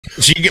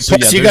So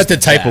you got the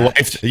type of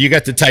wife. You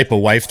got the type of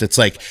wife that's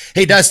like,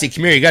 "Hey, Dusty,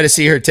 come here. You got to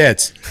see her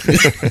tits."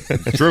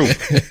 True.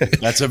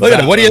 That's a Look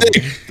at it. What do you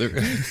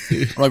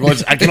think? Like, well,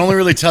 I can only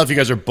really tell if you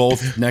guys are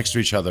both next to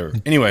each other.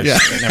 Anyways, Yeah.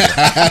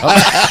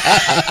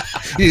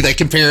 That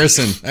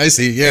comparison. I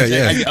see. Yeah,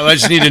 yeah. I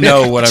just need to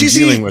know what I'm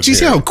dealing with. Do you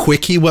see how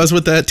quick he was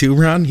with that too,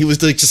 Ron? He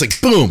was like, just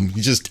like boom,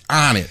 he's just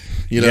on it.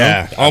 You know?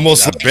 Yeah,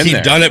 almost I've like been he'd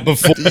there. done it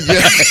before.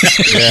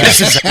 This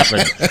has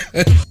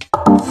happened.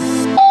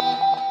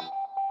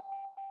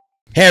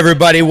 Hey,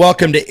 everybody.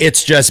 Welcome to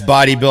It's Just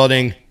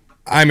Bodybuilding.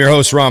 I'm your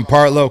host, Ron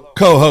Partlow,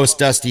 co-host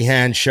Dusty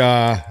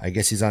Hanshaw. I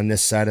guess he's on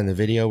this side in the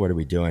video. What are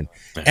we doing?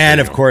 And,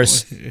 of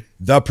course,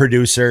 the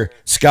producer,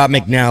 Scott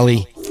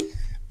McNally.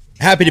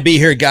 Happy to be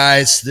here,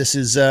 guys. This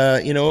is,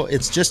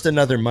 it's just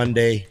another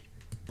Monday,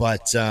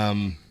 but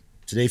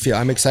today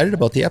I'm excited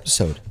about the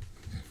episode.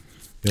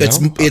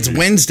 It's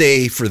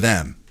Wednesday for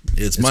them.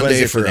 It's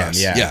Monday Wednesday for them,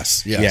 us. yeah.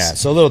 Yes. Yeah,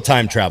 so a little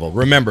time travel.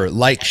 Remember,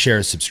 like,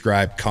 share,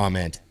 subscribe,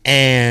 comment,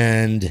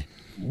 and...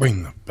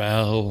 Ring the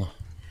bell.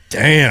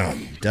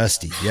 Damn,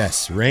 Dusty.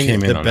 Yes, ring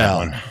Came in the on bell.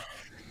 that one.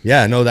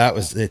 Yeah, no,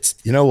 it's,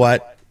 you know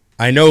what?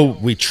 I know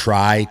we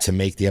try to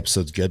make the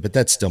episodes good, but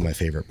that's still my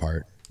favorite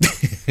part.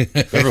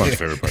 Everyone's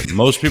favorite part.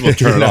 Most people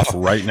turn it off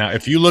right now.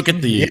 If you look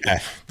at the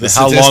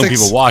how long statistics?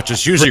 people watch,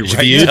 it's usually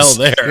right until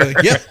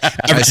there. Yep.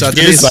 I saw It's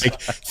today's like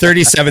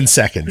 37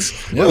 seconds.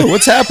 Whoa,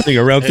 what's happening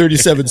around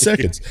 37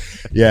 seconds?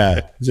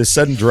 Yeah, just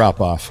sudden drop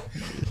off.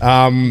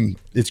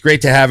 It's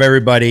great to have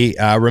everybody.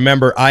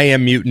 Remember,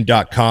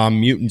 IamMutant.com,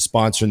 Mutant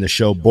sponsoring the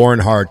show, Born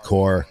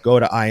Hardcore. Go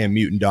to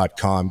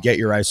IamMutant.com, get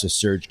your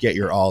IsoSurge, get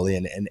your All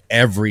In, and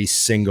every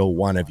single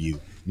one of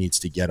you needs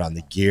to get on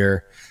the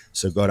gear.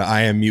 So go to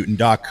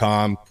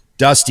IamMutant.com,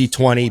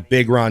 Dusty20,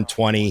 Big Ron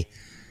 20.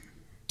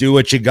 Do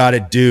what you got to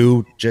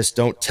do. Just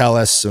don't tell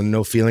us so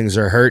no feelings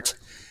are hurt.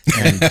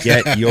 And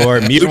get your I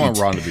don't mutant. want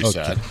Ron to be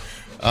sad.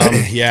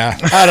 Yeah,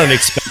 I don't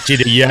expect you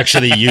to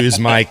actually use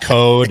my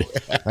code.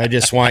 I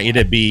just want you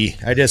to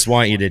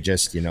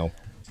just,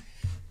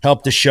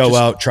 help the show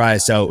out, try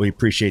us out. We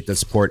appreciate the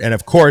support. And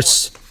of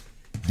course,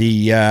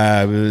 the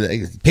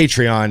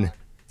Patreon,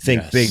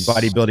 Think Big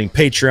Bodybuilding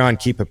Patreon,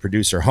 keep a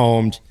producer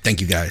homed.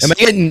 Thank you, guys.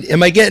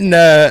 Am I getting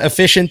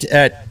efficient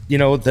at,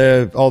 all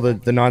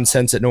the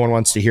nonsense that no one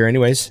wants to hear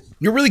anyways?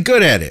 You're really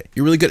good at it.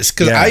 You're really good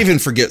because I even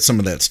forget some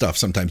of that stuff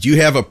sometimes.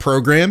 You have a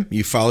program,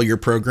 you follow your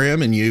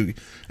program, and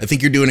I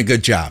think you're doing a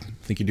good job.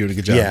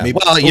 Yeah. Maybe,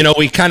 well,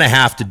 we kind of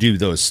have to do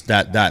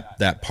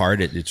that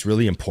part. It's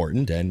really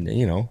important,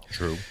 and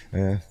True.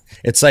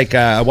 It's like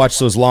I watch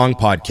those long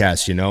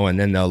podcasts, and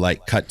then they'll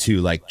like cut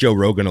to like Joe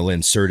Rogan will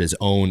insert his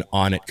own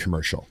On It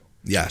commercial,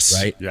 yes,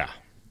 right? Yeah.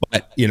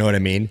 But you know what I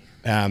mean.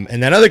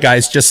 And then other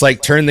guys just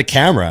like turn the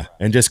camera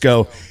and just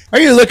go, "Are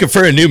you looking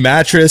for a new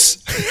mattress?"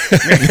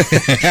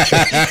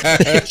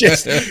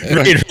 Just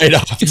right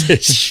off the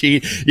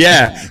sheet.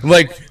 Yeah,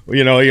 like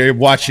you're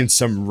watching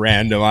some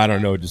random, I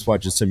don't know, just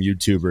watching some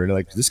YouTuber and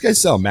like, this guy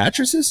sell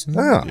mattresses?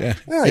 Oh, Yeah.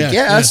 I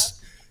guess.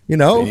 He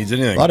needs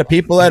anything. A lot of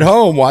people at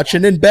home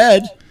watching in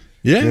bed.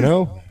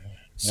 yeah.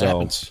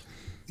 So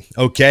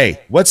okay,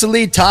 what's the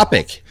lead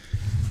topic?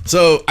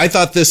 So I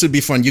thought this would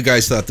be fun. You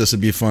guys thought this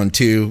would be fun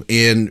too.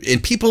 And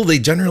people, they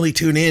generally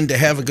tune in to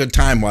have a good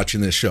time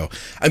watching this show.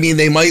 I mean,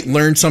 they might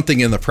learn something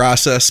in the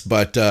process,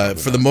 but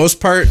for the most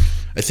part,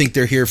 I think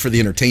they're here for the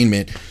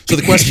entertainment. So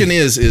the question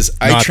is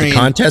Not the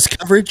contest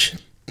coverage?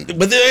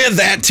 But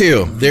that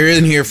too. They're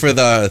in here for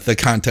the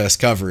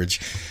contest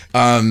coverage.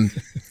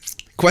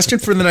 Question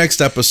for the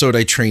next episode.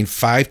 I train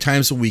 5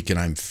 times a week and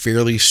I'm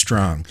fairly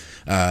strong.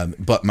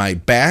 But my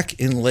back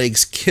and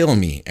legs kill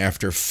me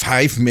after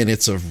 5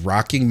 minutes of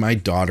rocking my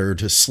daughter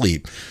to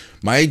sleep.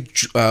 My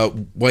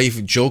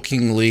wife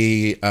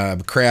jokingly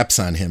craps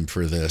on him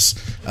for this.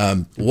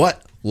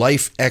 What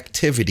life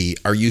activity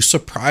are you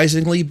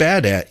surprisingly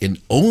bad at and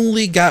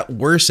only got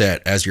worse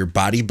at as your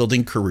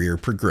bodybuilding career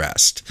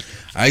progressed?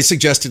 I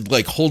suggested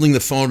like holding the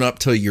phone up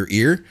to your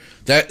ear.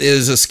 That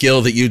is a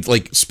skill that you'd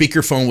like.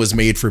 Speakerphone was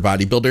made for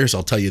bodybuilders.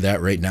 I'll tell you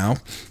that right now.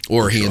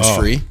 Or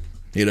hands-free,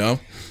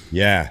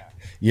 Yeah.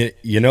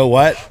 You know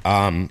what?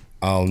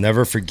 I'll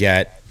never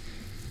forget.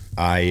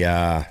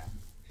 I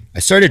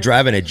started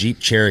driving a Jeep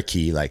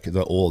Cherokee, like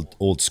the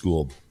old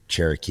school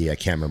Cherokee. I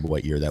can't remember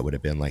what year that would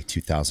have been, like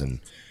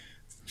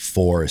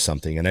 2004 or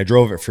something. And I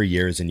drove it for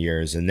years and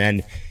years. And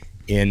then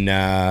in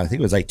I think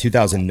it was like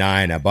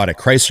 2009, I bought a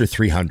Chrysler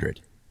 300.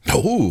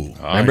 Oh,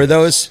 Remember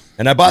those?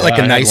 And I bought like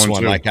a nice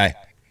one. Too.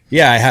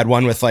 I had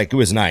one with like, it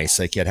was nice.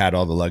 Like it had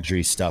all the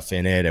luxury stuff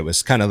in it. It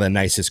was kind of the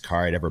nicest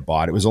car I'd ever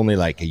bought. It was only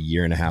like a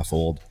year and a half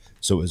old.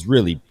 So it was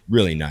really,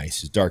 really nice.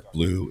 It was dark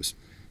blue. It was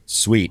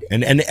sweet.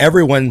 And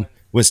everyone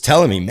was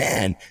telling me,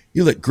 man,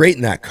 you look great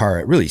in that car.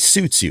 It really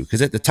suits you.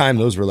 Cause at the time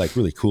those were like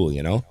really cool,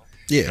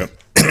 Yeah.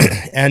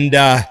 And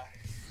I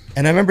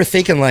remember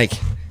thinking like,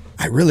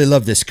 I really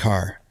love this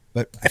car,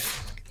 but I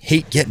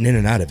hate getting in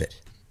and out of it.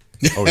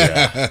 Oh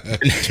yeah,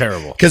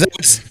 terrible.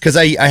 Because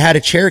I had a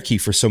Cherokee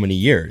for so many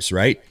years,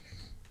 right?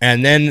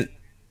 And then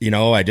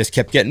I just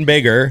kept getting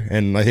bigger,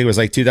 and I think it was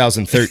like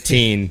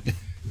 2013.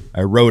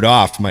 I wrote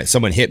off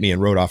someone hit me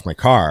and wrote off my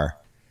car,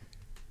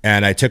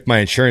 and I took my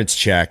insurance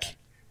check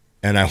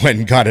and I went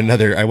and got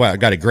I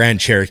got a Grand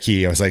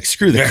Cherokee. I was like,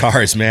 screw the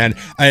cars, man.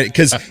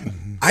 Cause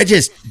I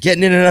just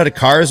getting in and out of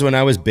cars when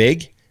I was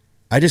big,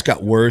 I just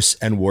got worse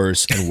and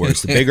worse and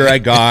worse. The bigger I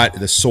got,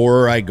 the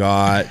sorer I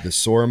got, the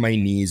sore my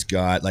knees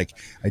got. Like,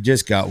 I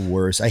just got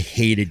worse. I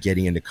hated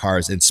getting into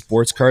cars. And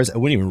sports cars, I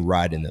wouldn't even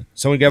ride in them.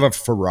 Someone would have a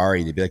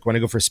Ferrari. They'd be like, want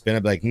to go for a spin?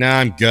 I'd be like, nah,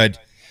 I'm good.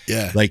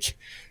 Yeah. Like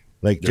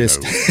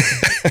just.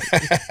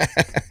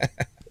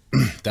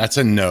 That's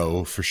a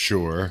no for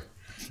sure.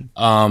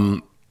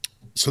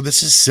 So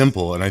this is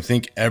simple, and I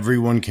think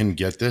everyone can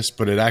get this,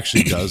 but it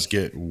actually does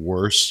get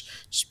worse,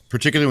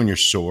 particularly when you're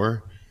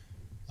sore.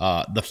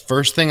 The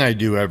first thing I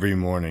do every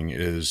morning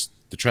is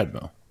the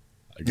treadmill.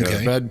 I get out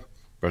of bed,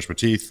 brush my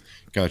teeth,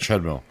 go on the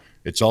treadmill.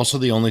 It's also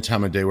the only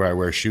time of day where I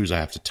wear shoes I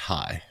have to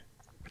tie.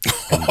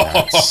 And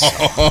that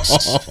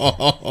sucks.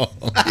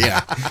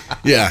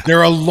 Yeah.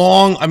 They're a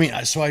long,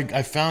 so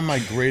I found my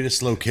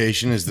greatest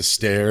location is the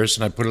stairs,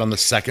 and I put it on the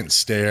second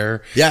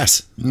stair.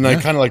 Yes. And I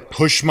kind of like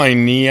push my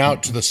knee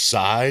out to the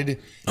side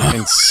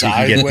and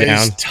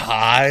sideways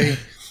tie.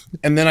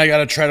 And then I got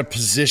to try to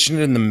position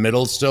it in the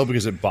middle still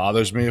because it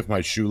bothers me if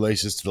my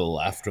shoelace is to the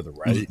left or the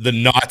right. The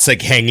knot's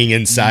like hanging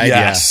inside.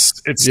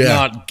 Yes. It's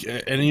not.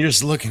 And you're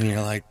just looking and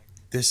you're like,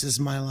 this is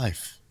my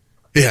life.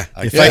 Yeah.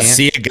 If I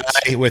see a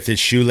guy with his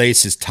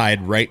shoelaces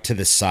tied right to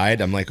the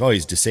side, I'm like, oh,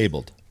 he's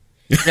disabled.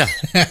 Yeah.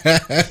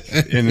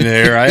 and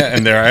there I am.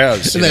 And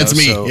that's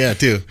me. So, yeah,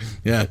 too.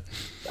 Yeah.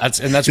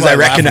 That's why I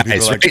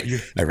recognize, right?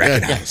 I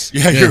recognize.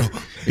 Yeah, you're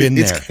in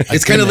there.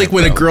 It's kind of like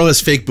when a girl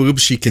has fake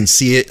boobs, she can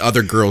see it.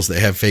 Other girls that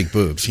have fake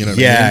boobs, you know what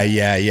I mean?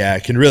 Yeah.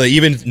 It can really,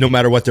 even no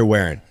matter what they're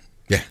wearing.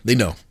 Yeah, they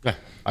know. Yeah,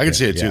 I can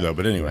see it too, though.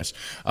 But anyways,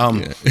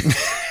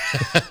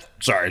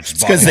 sorry, it's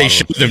because they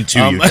showed them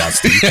to you,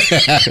 Dusty.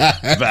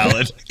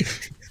 Valid.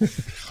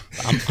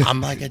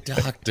 I'm like a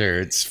doctor.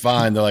 It's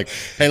fine. They're like,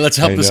 hey, let's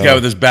help this guy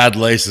with his bad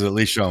laces. At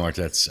least show him our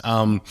tits.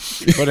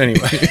 But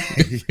anyway,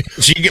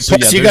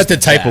 you got the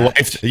type of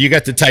wife. You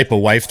got the type of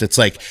wife that's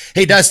like,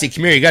 hey, Dusty,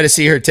 come here. You got to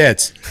see her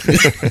tits.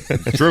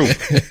 True.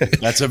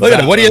 That's a. Look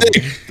at it. What do you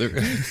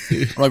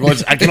think? I'm like, well,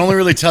 I can only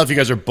really tell if you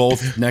guys are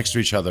both next to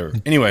each other.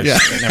 Anyways, you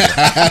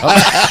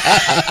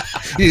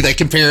need that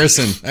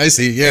comparison. I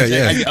see.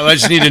 Yeah. I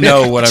just need to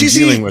know what I'm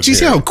dealing with. Do you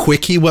see how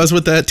quick he was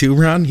with that too,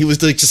 Ron? He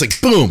was like, just like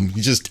boom,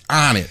 he's just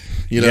on it.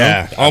 You know?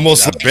 Yeah,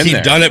 almost I've like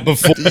he'd done it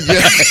before.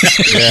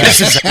 This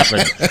has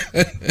happened.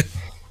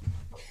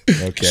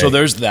 Okay. So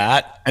there's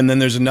that, and then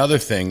there's another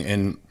thing,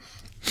 and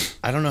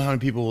I don't know how many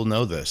people will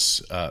know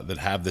this that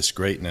have this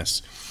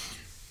greatness,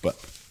 but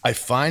I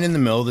find in the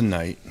middle of the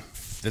night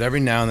that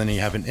every now and then you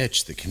have an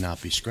itch that cannot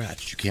be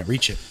scratched. You can't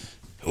reach it.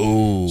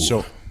 Ooh.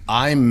 So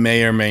I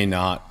may or may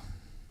not,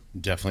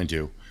 definitely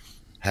do,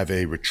 have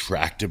a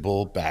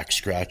retractable back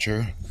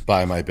scratcher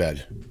by my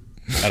bed.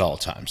 At all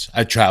times.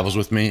 It travels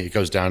with me. It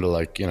goes down to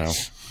like,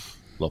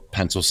 little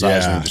pencil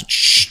size and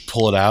just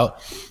pull it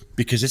out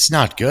because it's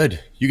not good.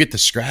 You get the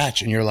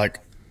scratch and you're like,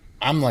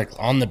 I'm like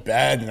on the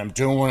bed and I'm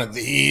doing one of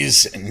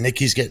these and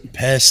Nikki's getting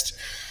pissed.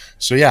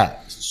 So yeah,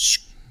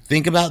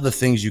 think about the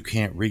things you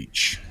can't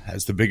reach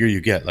as the bigger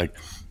you get. Like,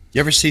 you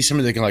ever see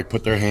somebody that can like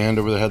put their hand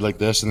over their head like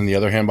this and then the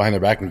other hand behind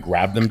their back and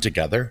grab them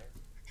together?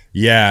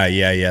 Yeah.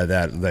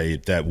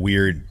 That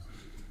weird,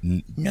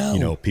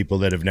 people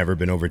that have never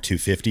been over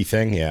 250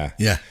 thing. Yeah.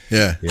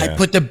 I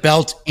put the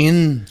belt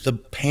in the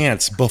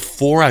pants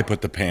before I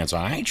put the pants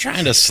on. I ain't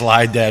trying to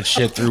slide that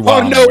shit through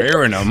while I'm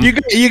wearing them. You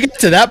get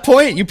to that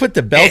point? You put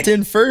the belt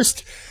in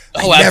first?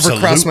 Never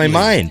crossed my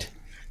mind.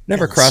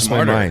 Never crossed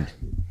my mind.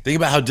 Think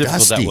about how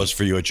difficult that was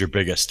for you at your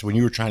biggest when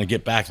you were trying to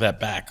get back that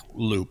back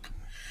loop.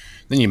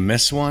 Then you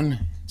miss one,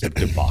 it's a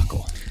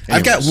debacle.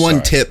 I've got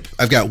one tip.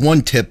 I've got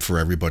one tip for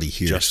everybody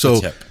here. Just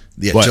a tip.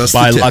 Yeah, just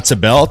buy lots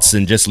of belts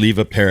and just leave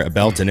a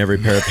belt in every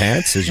pair of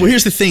pants. Well,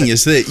 here's the thing: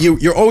 is that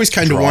you're always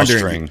kind of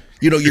wondering.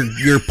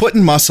 You're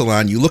putting muscle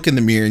on. You look in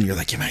the mirror and you're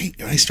like, am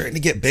I starting to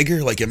get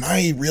bigger? Like, am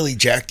I really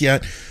jacked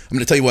yet? I'm going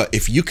to tell you what: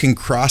 if you can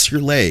cross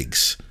your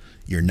legs,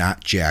 you're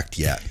not jacked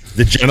yet.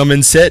 The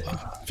gentleman sit.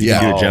 If you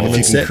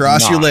can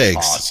cross your legs,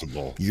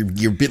 possible.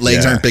 Your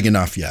legs aren't big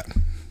enough yet.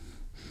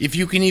 If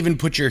you can even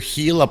put your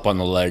heel up on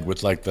the leg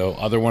with like the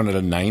other one at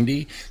a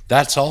 90,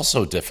 that's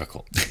also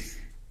difficult.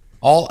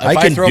 If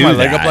I throw my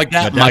leg up like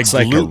that, my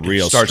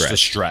glute starts to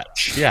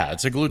stretch. Yeah,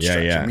 it's a glute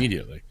stretch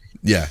immediately.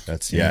 Yeah,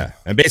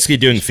 I'm basically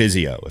doing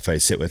physio if I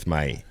sit with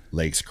my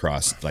legs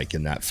crossed like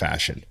in that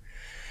fashion.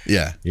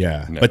 Yeah.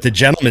 No. But the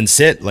gentleman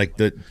sit, like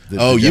the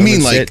you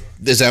mean like,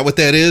 is that what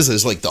that is?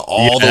 Is like the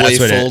all the way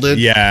folded?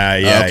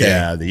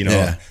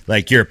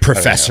 Like your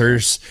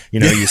professors, you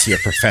see a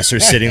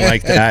professor sitting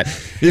like that.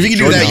 If you can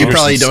do that, you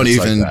probably don't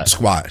even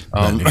squat.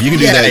 If you can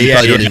do that, you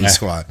probably don't even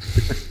squat.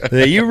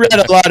 You read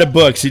a lot of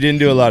books. You didn't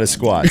do a lot of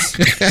squats.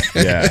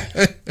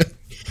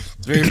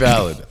 It's very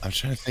valid. I'm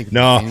trying to think.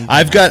 No,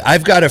 I've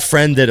got a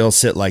friend that'll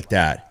sit like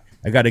that.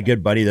 I got a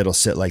good buddy that'll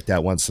sit like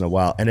that once in a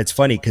while. And it's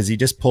funny because he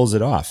just pulls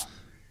it off.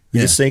 You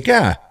just think,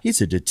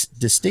 he's a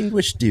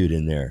distinguished dude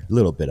in there. A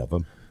little bit of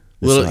him.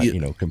 Not, you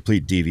know,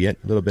 complete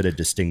deviant. A little bit of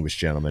distinguished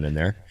gentleman in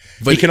there.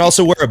 But he can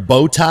also wear a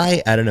bow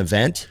tie at an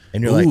event,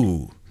 and you're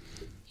like,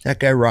 that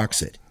guy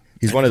rocks it.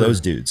 He's one of those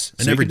dudes.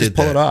 So I never did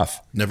pull it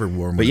off. Never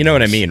wore one. But you know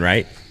what I mean,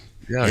 right?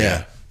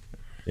 Yeah.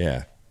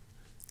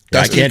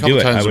 I can't do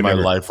it. Times in my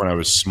life when I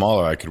was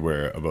smaller, I could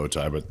wear a bow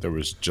tie, but there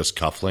was just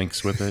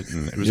cufflinks with it,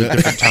 and it was a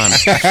different time.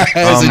 It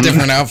was a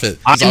different outfit.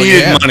 I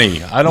needed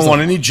money. I don't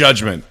want any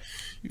judgment.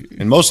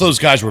 And most of those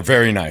guys were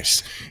very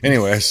nice.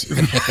 Anyways. We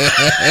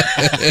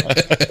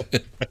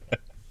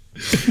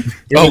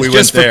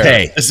went there.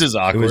 Pay. This is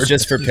awkward. It was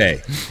just for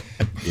pay.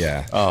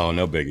 Yeah. Oh,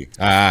 no biggie.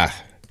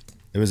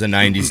 It was the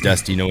 90s,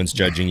 Dusty. No one's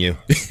judging you.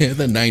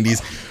 The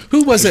 90s.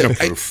 Who was it?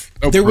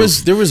 There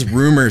was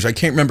rumors. I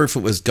can't remember if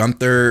it was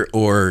Gunther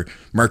or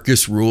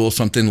Marcus Rule,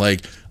 something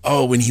like,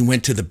 oh, when he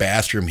went to the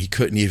bathroom, he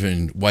couldn't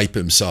even wipe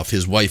himself.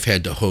 His wife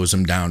had to hose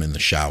him down in the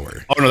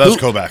shower. Oh, no, that was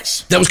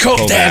Kovacs. That was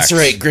Kovacs. That's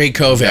right. Greg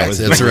Kovacs.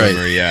 That's right.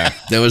 Rumor, yeah.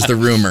 That was the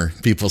rumor.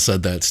 People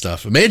said that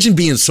stuff. Imagine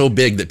being so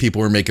big that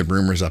people were making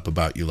rumors up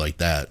about you like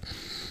that.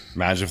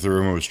 Imagine if the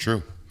rumor was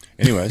true.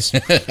 Anyways.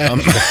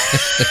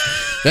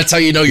 That's how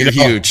you know you're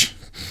huge.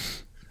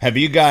 Have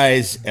you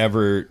guys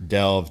ever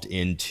delved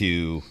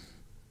into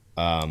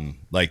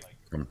like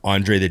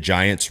Andre the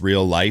Giant's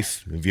real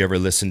life? Have you ever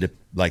listened to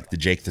like the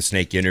Jake the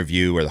Snake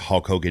interview or the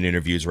Hulk Hogan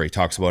interviews where he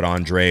talks about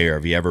Andre, or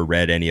have you ever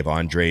read any of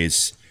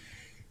Andre's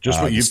just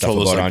what you've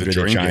told us about like Andre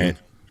the Giant?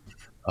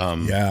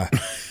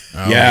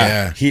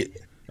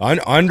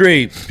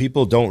 Andre,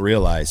 people don't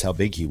realize how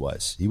big he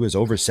was. He was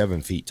over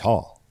 7 feet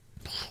tall,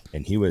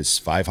 and he was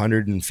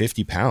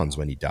 550 pounds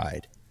when he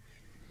died.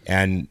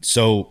 And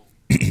so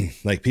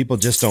like people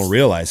just don't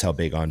realize how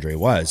big Andre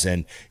was.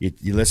 And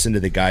you listen to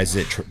the guys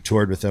that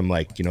toured with him,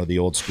 like, you know, the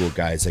old school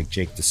guys like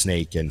Jake the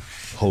Snake and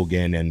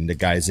Hogan, and the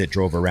guys that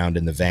drove around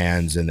in the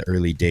vans in the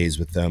early days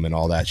with them and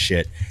all that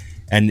shit.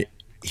 And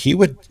he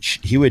would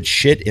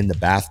shit in the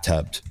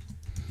bathtub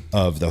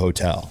of the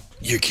hotel.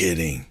 You're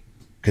kidding.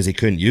 Because he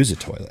couldn't use a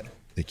toilet.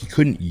 Like, he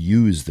couldn't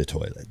use the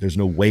toilet. There's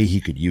no way he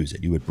could use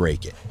it. He would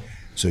break it.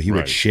 So he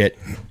would shit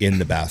in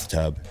the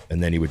bathtub,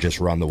 and then he would just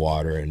run the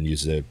water and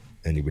use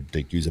he would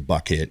like use a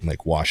bucket and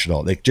like wash it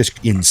all, like just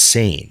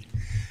insane,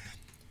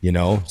 you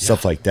know,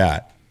 stuff like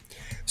that.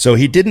 So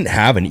he didn't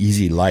have an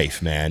easy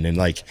life, man. And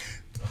like,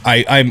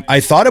 I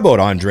thought about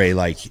Andre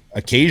like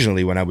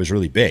occasionally when I was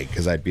really big,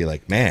 because I'd be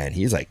like, man,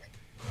 he's like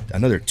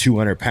another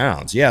 200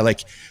 pounds. Yeah.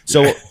 Like,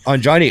 so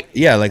on Johnny,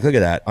 like, look at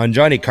that. On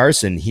Johnny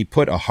Carson, he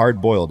put a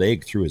hard-boiled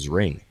egg through his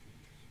ring.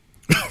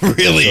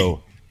 Really?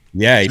 So,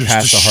 yeah, he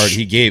passed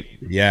he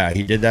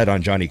did that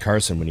on Johnny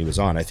Carson when he was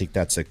on. I think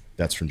that's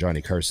from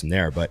Johnny Carson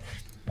there, but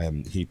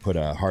he put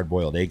a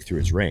hard-boiled egg through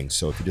his ring.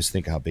 So if you just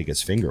think of how big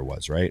his finger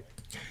was, right?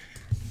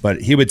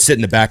 But he would sit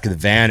in the back of the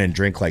van and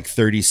drink like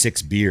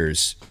 36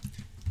 beers.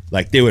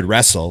 Like, they would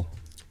wrestle,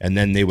 and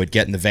then they would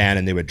get in the van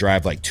and they would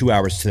drive like 2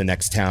 hours to the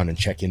next town and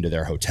check into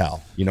their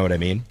hotel. You know what I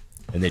mean?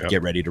 And they'd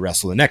get ready to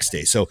wrestle the next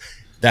day. So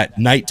that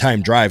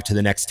nighttime drive to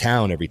the next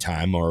town every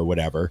time or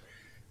whatever,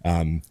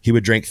 he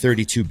would drink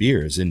 32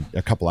 beers in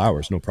a couple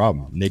hours, no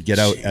problem. And they'd get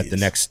out at the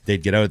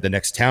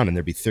next town, and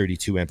there'd be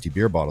 32 empty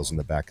beer bottles in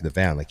the back of the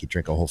van. Like, he'd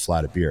drink a whole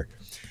flat of beer.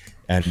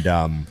 And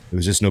it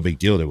was just no big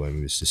deal to him.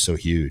 He was just so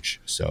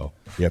huge. So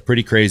yeah,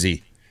 pretty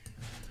crazy.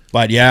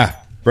 But yeah,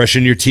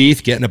 brushing your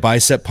teeth, getting a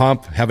bicep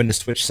pump, having to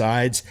switch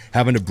sides,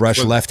 having to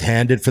brush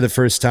left-handed for the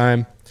first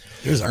time.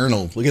 There's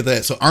Arnold. Look at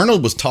that. So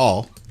Arnold was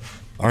tall.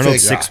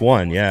 Arnold's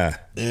 6'1", yeah.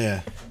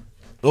 Yeah.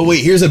 Oh,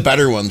 wait, here's a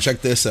better one.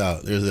 Check this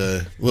out. There's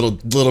a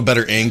little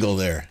better angle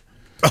there.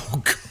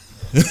 Oh, God.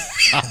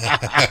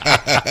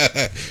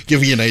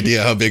 Give you an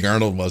idea how big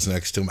Arnold was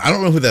next to him. I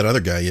don't know who that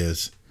other guy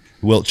is.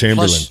 Wilt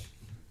Chamberlain.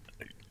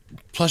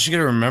 Plus you got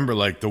to remember,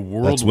 like, the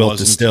world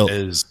wasn't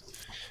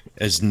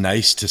as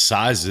nice to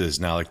size as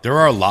now. Like, there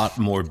are a lot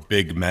more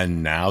big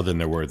men now than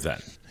there were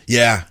then.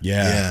 Yeah.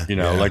 You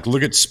know, like,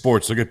 look at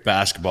sports, look at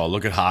basketball,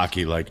 look at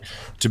hockey. Like,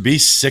 to be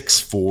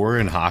 6'4"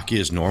 in hockey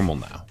is normal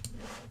now.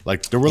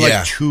 Like, there were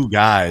like two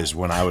guys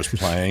when I was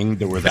playing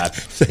that were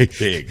that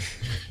big.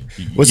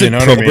 Was it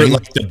Probert,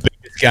 like the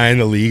biggest guy in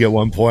the league at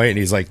one point, and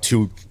he's like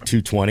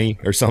 220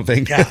 or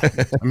something? Yeah.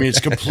 I mean,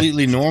 it's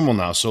completely normal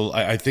now. So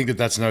I think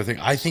that's another thing.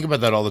 I think about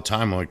that all the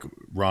time. Like,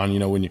 Ron, you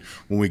know, when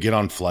we get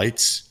on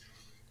flights,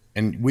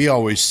 and we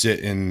always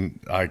sit in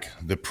like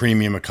the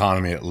premium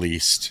economy at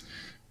least,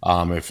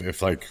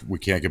 if like we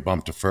can't get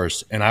bumped to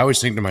first. And I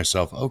always think to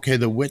myself, okay,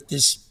 the width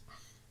is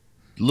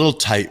a little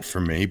tight for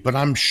me, but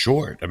I'm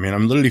short. I mean,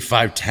 I'm literally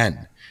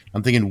 5'10".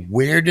 I'm thinking,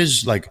 where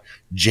does like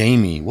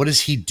Jamie, what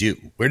does he do?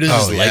 Where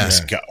does his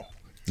legs go?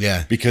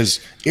 Yeah. Because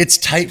it's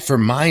tight for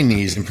my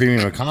knees in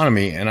premium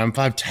economy, and I'm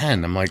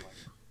 5'10". I'm like,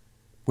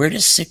 where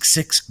does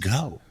 6'6"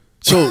 go?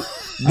 So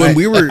when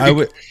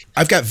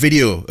I've got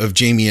video of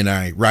Jamie and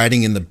I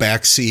riding in the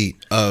back seat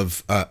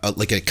of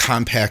like a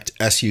compact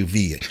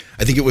SUV.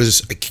 I think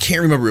I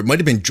can't remember. It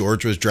might've been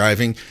George was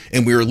driving,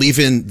 and we were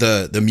leaving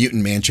the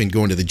Mutant Mansion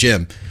going to the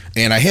gym.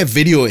 And I have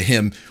video of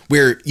him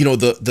where, you know,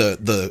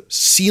 the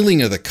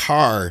ceiling of the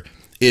car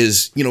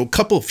is, you know,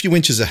 a few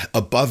inches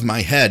above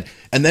my head.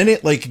 And then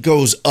it like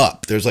goes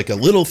up. There's like a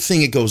little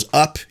thing. It goes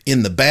up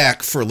in the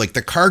back for like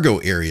the cargo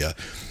area.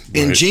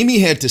 Right. And Jamie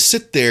had to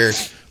sit there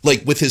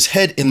like with his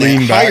head in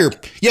that higher,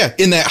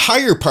 in that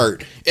higher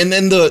part. And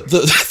then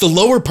the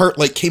lower part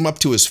like came up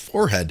to his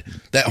forehead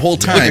that whole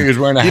time. He was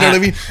wearing a hat. You know what I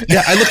mean?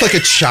 Yeah, I looked like a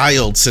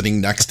child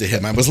sitting next to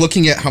him. I was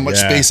looking at how much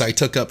space I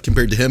took up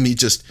compared to him. He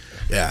just,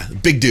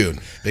 big dude.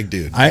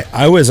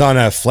 I was on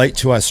a flight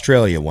to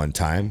Australia one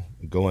time,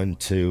 going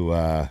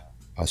to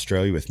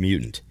Australia with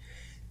Mutant.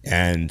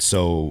 And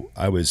so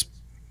I was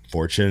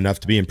fortunate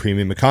enough to be in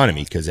premium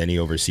economy, because any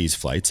overseas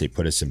flights, they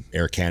put us in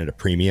Air Canada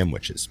Premium,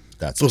 which is,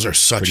 those are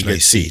such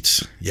nice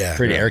seats. Yeah.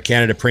 Pretty Air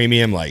Canada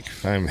Premium. Like,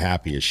 I'm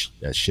happy as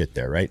shit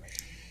there. Right.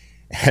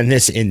 And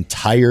this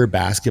entire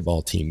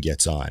basketball team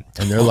gets on,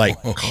 and they're like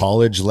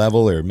college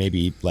level or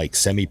maybe like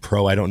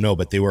semi-pro. I don't know,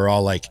 but they were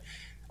all like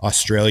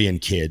Australian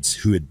kids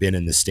who had been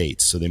in the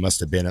States. So they must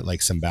have been at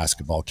like some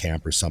basketball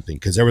camp or something,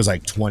 because there was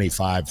like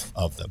 25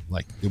 of them.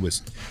 Like it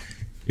was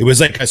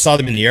like I saw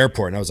them in the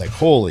airport and I was like,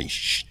 holy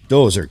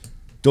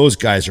those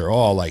guys are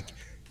all like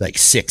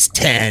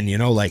 6'10", you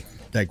know, like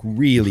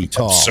really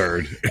tall.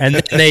 Absurd. And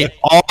then they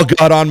all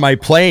got on my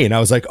plane. I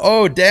was like,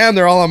 oh damn,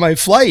 they're all on my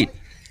flight.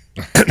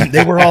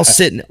 They were all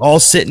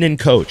sitting in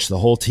coach. The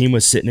whole team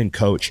was sitting in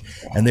coach,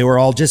 and they were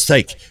all just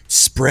like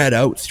spread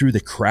out through the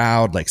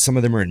crowd. Like some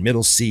of them were in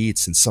middle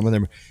seats, and some of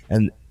them,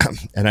 and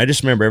I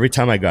just remember every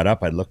time I got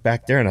up, I'd look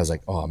back there and I was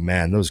like, oh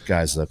man, those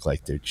guys look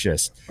like they're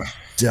just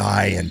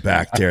dying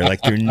back there.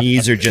 Like their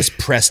knees are just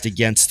pressed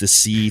against the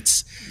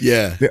seats.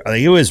 Yeah.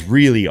 Like, it was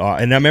really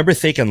odd. And I remember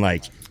thinking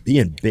like,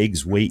 being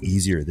big's way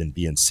easier than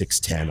being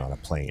 6'10" on a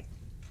plane.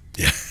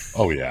 Yeah.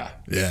 Oh yeah.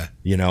 Yeah.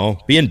 You know,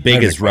 being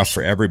big is rough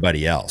for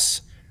everybody else,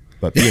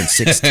 but being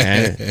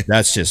 6'10",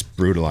 that's just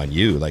brutal on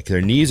you. Like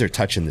their knees are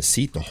touching the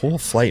seat the whole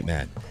flight,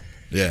 man.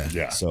 Yeah.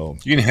 Yeah. So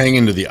you can hang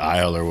into the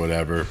aisle or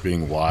whatever,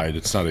 being wide.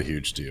 It's not a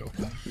huge deal.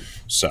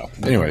 So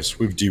anyways,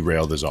 we've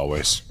derailed as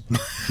always.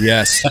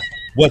 Yes.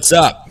 What's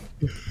up?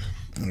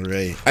 All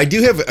right.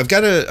 I've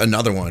got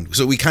another one.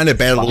 So we kind of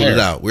battled it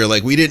out. We were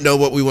like, we didn't know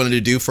what we wanted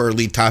to do for our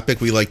lead topic.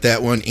 We like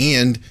that one,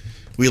 and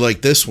we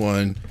like this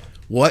one.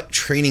 What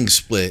training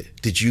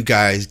split did you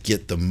guys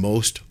get the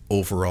most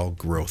overall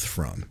growth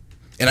from?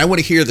 And I want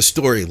to hear the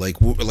story. Like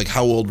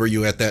how old were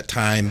you at that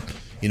time?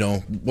 You know,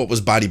 what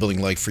was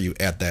bodybuilding like for you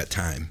at that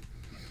time?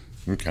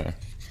 Okay.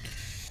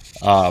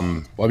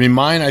 Well, I mean,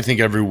 mine, I think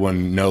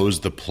everyone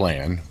knows the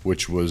plan,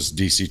 which was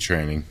DC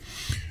training.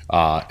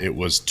 It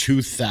was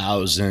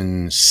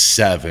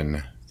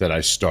 2007 that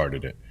I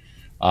started it.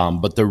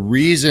 But the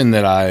reason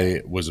that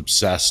I was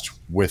obsessed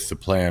with the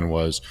plan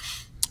was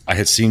I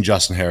had seen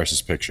Justin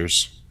Harris's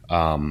pictures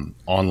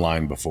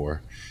online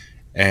before.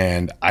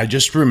 And I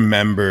just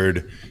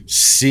remembered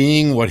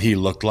seeing what he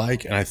looked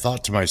like. And I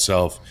thought to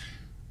myself,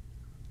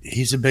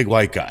 he's a big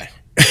white guy.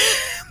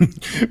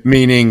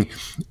 Meaning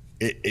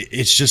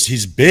it's just,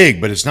 he's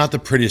big, but it's not the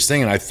prettiest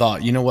thing. And I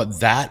thought, you know what,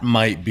 that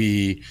might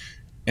be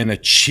an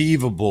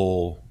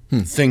achievable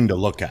thing to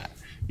look at,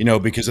 you know,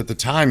 because at the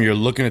time you're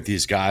looking at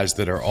these guys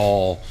that are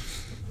all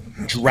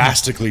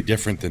drastically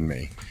different than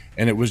me.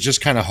 And it was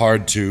just kind of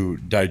hard to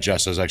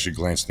digest. I was actually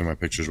glancing through my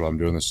pictures while I'm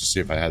doing this to see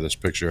if I had this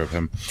picture of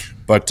him.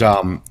 But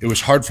it was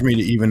hard for me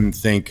to even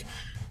think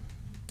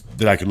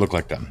that I could look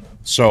like them.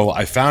 So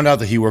I found out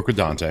that he worked with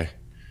Dante,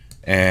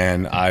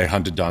 and I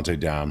hunted Dante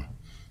down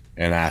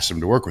and asked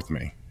him to work with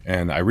me.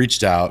 And I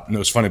reached out, and it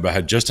was funny, but I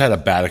had just had a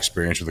bad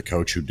experience with a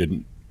coach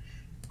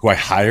who I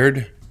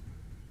hired,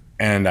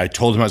 and I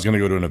told him I was going to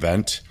go to an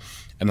event,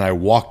 and I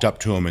walked up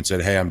to him and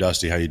said, hey, I'm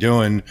Dusty, how you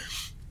doing?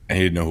 And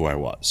he didn't know who I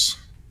was.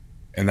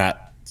 And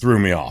that threw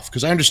me off,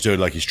 because I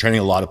understood like he's training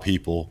a lot of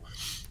people,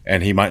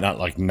 and he might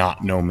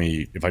not know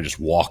me if I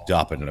just walked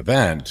up at an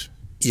event.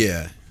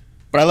 Yeah.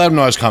 But I let him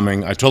know I was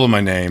coming. I told him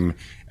my name,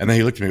 and then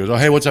he looked at me and goes, oh,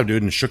 hey, what's up,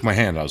 dude? And shook my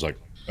hand. I was like,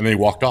 and then he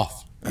walked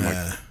off. I'm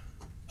like,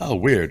 oh,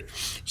 weird.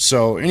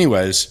 So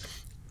anyways,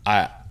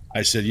 I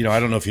said, you know, I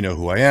don't know if you know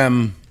who I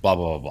am, blah,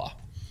 blah, blah, blah.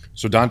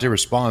 So Dante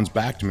responds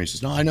back to me. He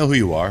says, no, I know who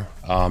you are.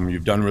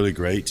 You've done really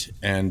great,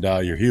 and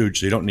you're huge,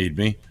 so you don't need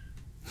me.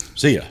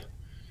 See ya.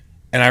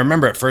 And I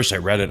remember at first I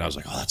read it, and I was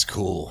like, oh, that's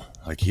cool.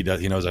 Like he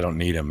knows I don't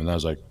need him. And I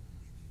was like,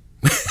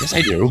 yes,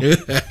 I do.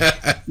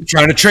 You're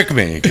trying to trick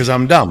me because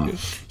I'm dumb.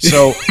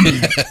 So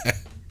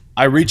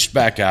I reached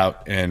back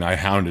out, and I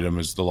hounded him,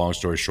 is the long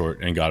story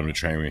short, and got him to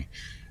train me.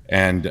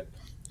 And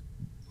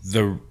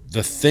the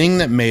thing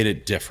that made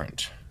it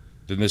different,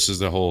 and this is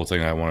the whole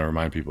thing I want to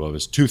remind people of,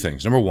 is two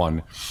things. Number one,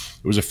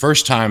 it was the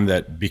first time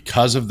that,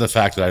 because of the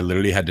fact that I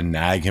literally had to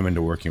nag him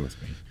into working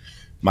with me,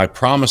 my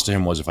promise to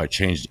him was if I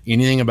changed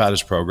anything about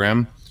his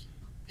program,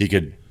 he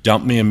could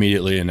dump me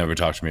immediately and never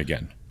talk to me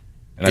again.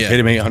 And I paid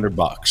him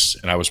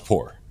 $800, and I was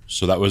poor.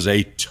 So that was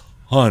a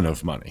ton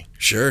of money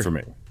for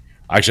me.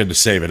 I actually had to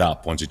save it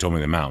up once he told me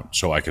the amount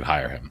so I could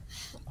hire him.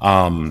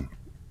 And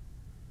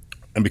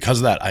because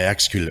of that, I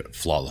executed it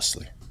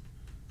flawlessly.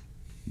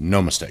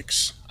 No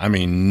mistakes. I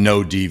mean,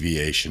 no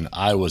deviation.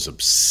 I was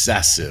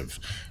obsessive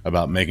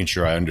about making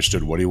sure I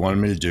understood what he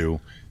wanted me to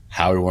do,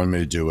 how he wanted me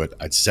to do it.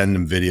 I'd send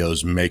him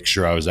videos, make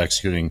sure I was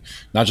executing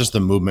not just the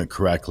movement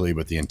correctly,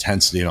 but the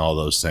intensity and all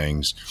those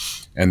things.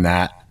 And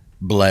that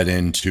bled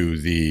into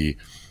the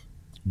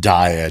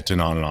diet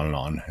and on and on and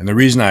on. And the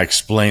reason I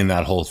explain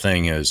that whole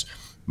thing is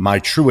my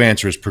true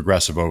answer is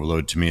progressive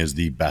overload to me is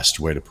the best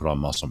way to put on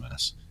muscle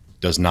mass.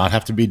 Does not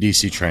have to be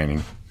DC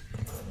training.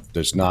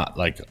 Does not,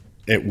 like,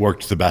 it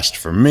worked the best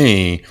for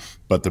me,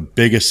 but the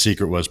biggest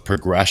secret was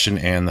progression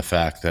and the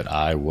fact that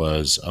I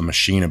was a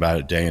machine about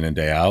it day in and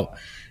day out.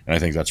 And I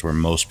think that's where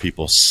most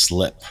people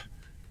slip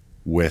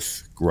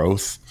with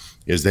growth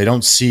is they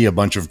don't see a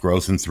bunch of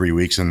growth in 3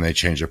 weeks and they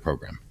change their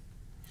program.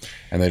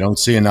 And they don't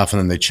see enough and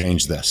then they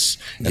change this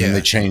and then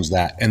they change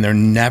that. And they're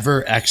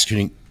never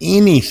executing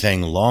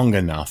anything long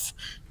enough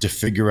to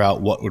figure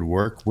out what would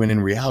work, when in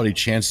reality,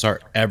 chances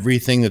are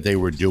everything that they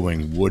were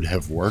doing would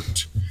have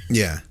worked.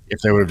 Yeah. If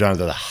they would have done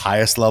it at the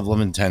highest level of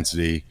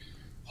intensity,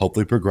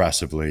 hopefully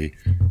progressively,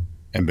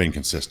 and been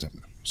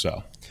consistent.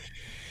 So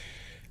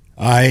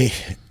I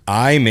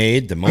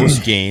made the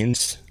most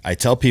gains. I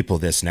tell people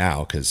this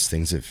now because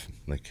things have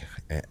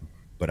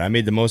but I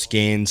made the most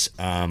gains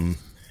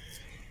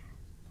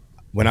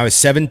when I was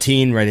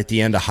 17, right at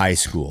the end of high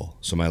school.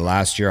 So my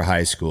last year of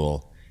high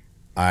school,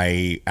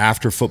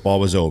 after football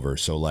was over.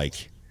 So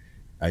like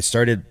I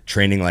started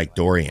training like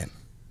Dorian.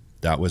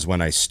 That was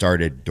when I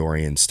started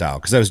Dorian style.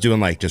 Cause I was doing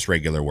like just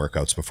regular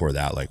workouts before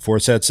that, like 4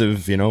 sets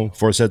of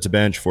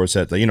bench, 4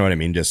 sets, you know what I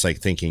mean? Just like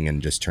thinking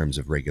in just terms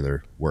of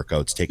regular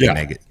workouts, taking,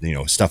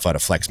 stuff out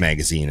of Flex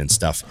magazine and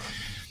stuff.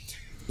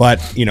 But,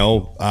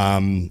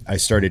 I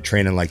started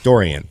training like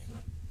Dorian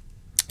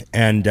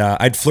and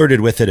I'd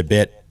flirted with it a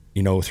bit,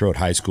 throughout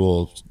high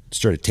school,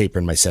 started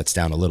tapering my sets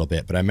down a little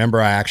bit. But I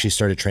remember I actually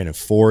started training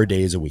 4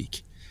 days a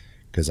week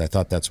because I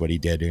thought that's what he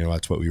did.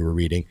 That's what we were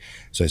reading.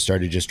 So I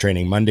started just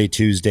training Monday,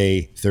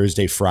 Tuesday,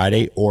 Thursday,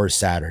 Friday, or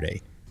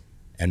Saturday.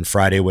 And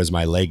Friday was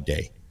my leg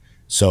day.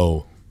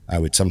 So I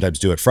would sometimes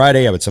do it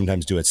Friday. I would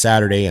sometimes do it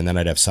Saturday, and then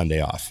I'd have Sunday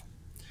off.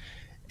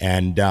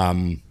 And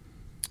I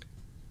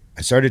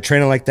started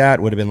training like that.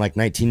 Would have been like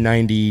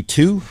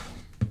 1992,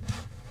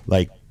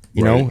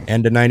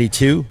 end of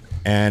 92.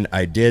 And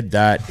I did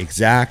that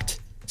exact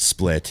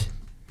split,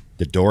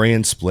 the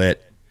Dorian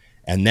split.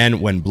 And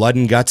then when Blood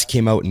and Guts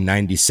came out in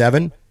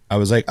 97, I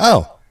was like,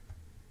 oh,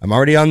 I'm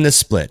already on this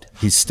split.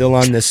 He's still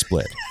on this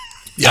split.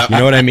 Yeah. You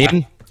know what I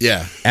mean?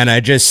 Yeah. And I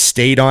just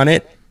stayed on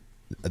it.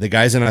 The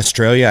guys in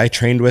Australia I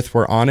trained with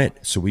were on it.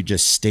 So we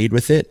just stayed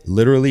with it.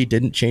 Literally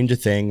didn't change a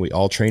thing. We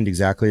all trained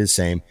exactly the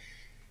same.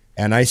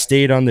 And I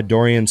stayed on the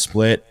Dorian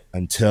split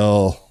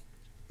until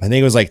I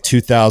think it was like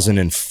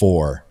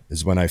 2004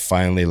 is when I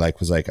finally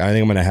was like, I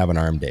think I'm going to have an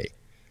arm day.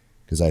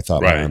 Because I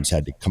thought my arms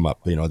had to come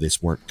up. They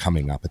weren't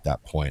coming up at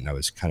that point. And I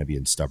was kind of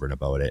being stubborn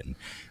about it. And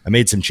I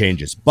made some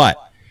changes.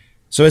 But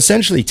so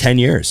essentially 10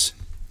 years.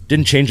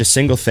 Didn't change a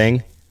single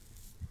thing.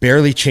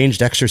 Barely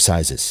changed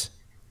exercises.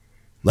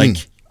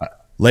 Like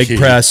leg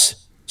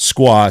press,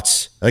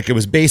 squats. Like it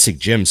was basic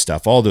gym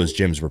stuff. All those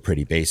gyms were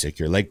pretty basic.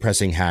 Your leg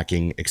pressing,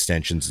 hacking,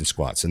 extensions, and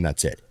squats. And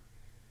that's it.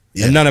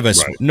 Yeah, and none of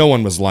us, no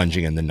one was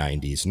lunging in the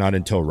 90s. Not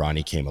until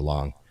Ronnie came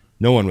along.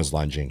 No one was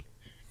lunging.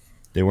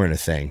 They weren't a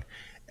thing.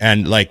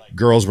 And like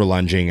girls were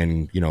lunging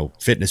and,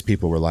 fitness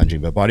people were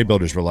lunging, but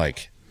bodybuilders were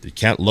like, you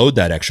can't load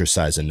that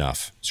exercise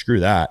enough.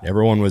 Screw that.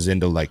 Everyone was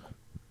into like,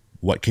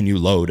 what can you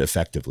load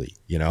effectively,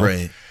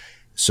 Right.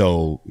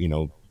 So, you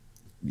know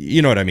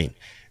what I mean?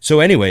 So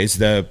anyways,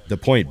 the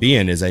point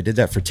being is I did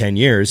that for 10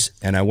 years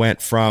and I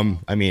went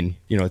from,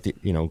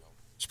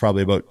 it's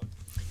probably about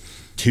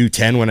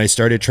 210 when I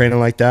started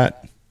training like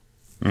that,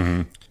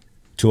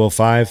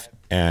 205.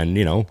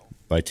 And,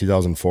 by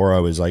 2004, I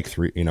was like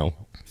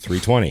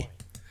 320.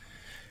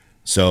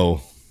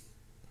 So,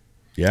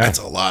 yeah. That's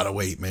a lot of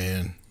weight,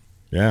 man.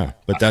 Yeah.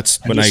 But that's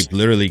when I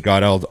literally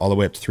got all the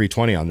way up to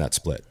 320 on that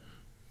split.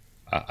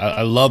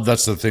 I love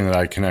that's the thing that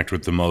I connect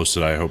with the most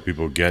that I hope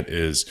people get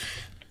is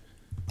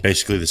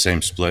basically the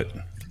same split.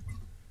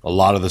 A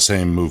lot of the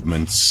same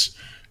movements,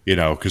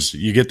 because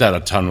you get that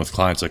a ton with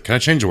clients. Like, can I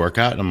change a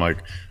workout? And I'm like,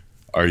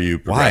 are you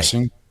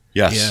progressing? Why?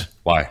 Yes. Yeah.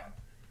 Why?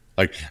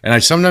 Like, and I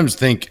sometimes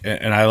think,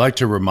 and I like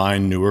to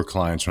remind newer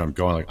clients when I'm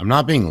going, like, I'm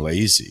not being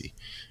lazy.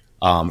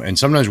 And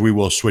sometimes we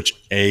will switch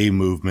a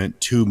movement,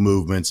 2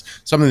 movements,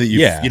 something that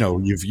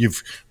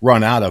you've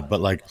run out of.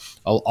 But like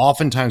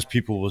oftentimes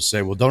people will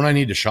say, well, don't I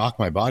need to shock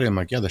my body? I'm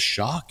like, yeah, the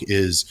shock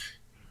is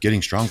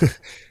getting stronger.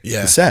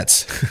 Yeah. The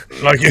sets.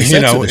 Like,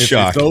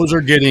 if those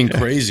are getting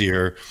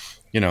crazier,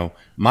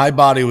 my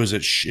body was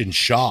in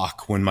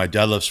shock when my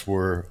deadlifts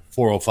were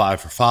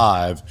 405 for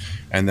 5.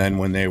 And then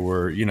when they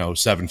were,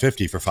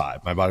 750 for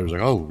 5, my body was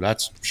like, oh,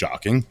 that's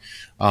shocking.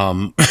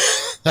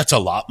 That's a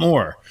lot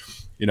more.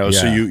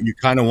 So you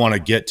kind of want to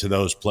get to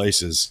those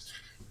places.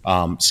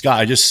 Scott,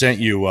 I just sent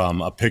you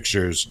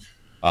pictures.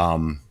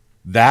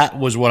 That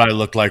was what I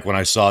looked like when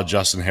I saw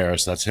Justin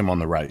Harris. That's him on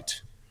the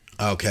right.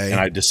 Okay. And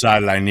I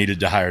decided I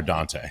needed to hire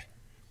Dante.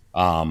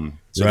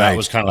 That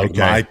was kind of like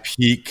my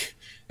peak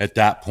at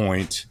that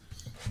point.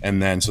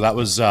 And then, so that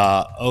was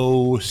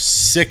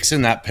 '06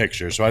 in that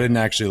picture. So I didn't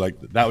actually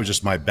that was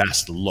just my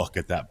best look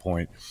at that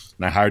point.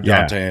 And I hired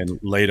Dante in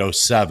late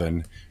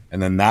 '07.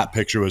 And then that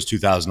picture was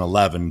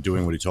 2011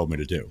 doing what he told me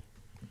to do.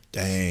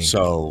 Dang.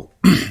 So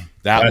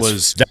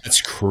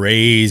that's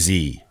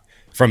crazy.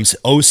 From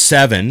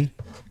 '07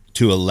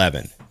 to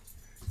 11.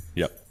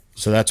 Yep.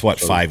 So that's what,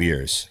 5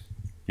 years.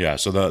 Yeah.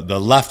 So the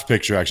left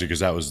picture actually,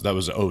 because that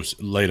was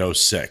late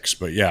 '06.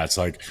 But yeah, it's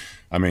like,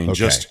 I mean,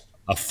 just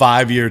a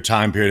 5-year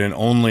time period, and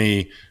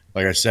only,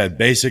 like I said,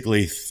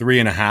 basically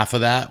 3.5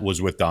 of that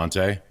was with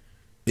Dante.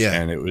 Yeah.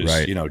 And it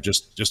was, you know,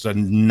 just a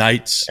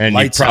night's and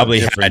you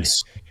probably had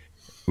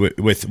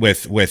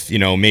with you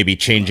know, maybe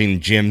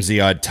changing gyms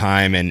the odd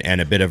time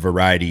and a bit of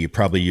variety, you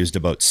probably used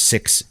about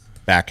 6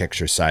 back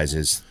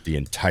exercises the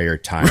entire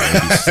time.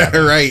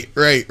 right.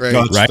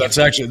 No, that's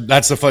actually,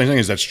 that's the funny thing,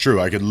 is that's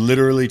true. I could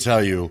literally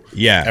tell you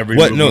every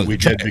movement we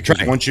did, because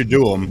once you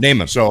do them, name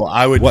them. So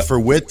I would, for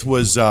width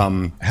was how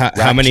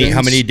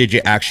many did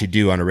you actually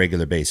do on a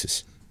regular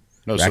basis?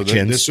 No, so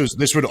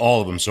this would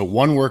all of them. So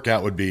one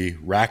workout would be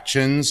rack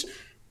chins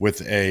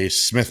with a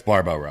Smith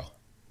barbell row.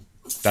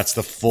 That's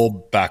the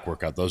full back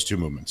workout, those 2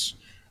 movements.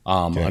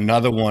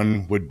 Another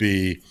one would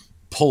be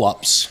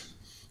pull-ups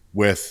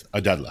with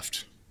a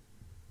deadlift.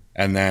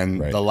 And then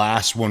the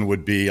last one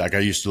would be, like, I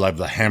used to have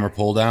the hammer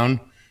pull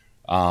down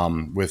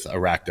with a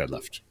rack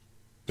deadlift.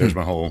 There's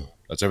my whole,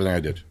 that's everything I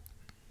did.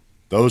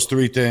 Those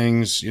 3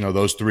 things, you know,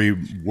 those 3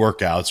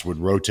 workouts would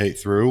rotate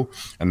through,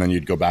 and then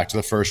you'd go back to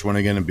the first one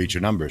again and beat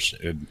your numbers.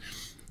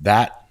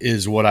 That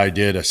is what I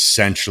did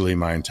essentially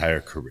my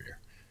entire career.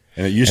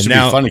 And it used to be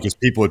funny because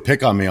people would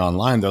pick on me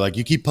online. They're like,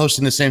 you keep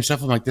posting the same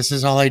stuff. I'm like, this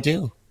is all I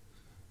do.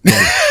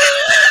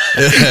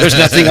 There's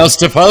nothing else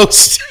to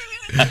post.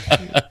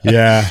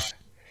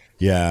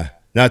 Yeah,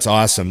 that's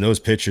awesome. Those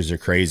pictures are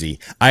crazy.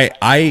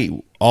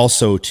 I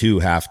also too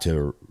have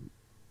to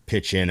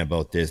pitch in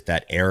about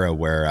that era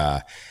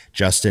where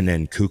Justin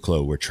and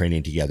Kuklo were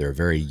training together. A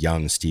very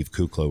young Steve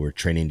Kuklo were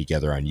training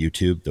together on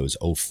YouTube. Those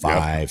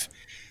 05.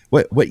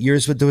 Yep. What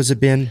years would those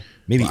have been?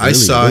 Maybe I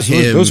saw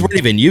him. Those weren't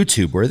even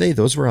YouTube, were they?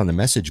 Those were on the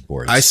message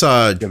boards. I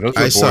saw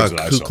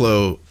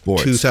Kuklo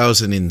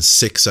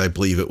 2006, I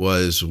believe it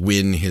was,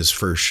 win his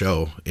first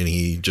show, and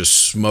he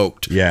just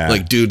smoked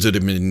like dudes that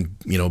have been,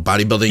 you know,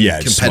 bodybuilding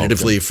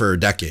competitively for a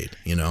decade,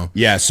 you know.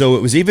 Yeah, so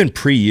it was even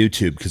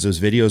pre-YouTube, because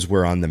those videos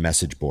were on the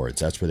message boards.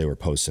 That's where they were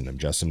posting them.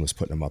 Justin was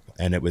putting them up,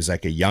 and it was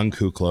like a young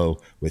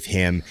Kuklo with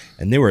him,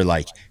 and they were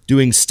like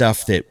doing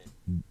stuff that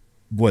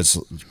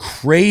was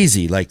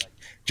crazy. Like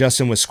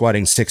Justin was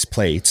squatting 6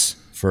 plates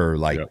for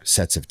like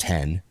sets of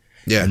 10.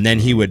 Yeah. And then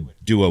he would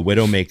do a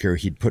Widowmaker.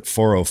 He'd put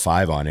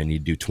 405 on and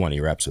he'd do 20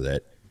 reps with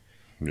it.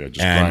 Yeah, just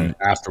grind it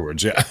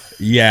afterwards. Yeah.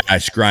 Yeah, I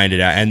just grind it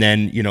out. And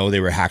then, you know, they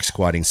were hack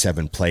squatting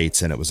 7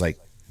 plates, and it was like,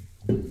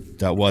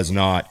 that was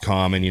not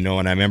common, you know.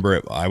 And I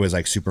remember I was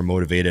like super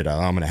motivated. Oh,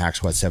 I'm going to hack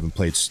squat 7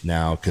 plates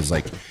now.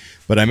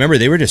 But I remember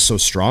they were just so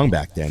strong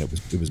back then.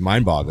 It was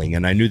mind boggling.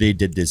 And I knew they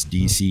did this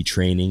DC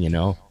training, you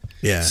know?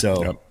 Yeah.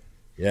 So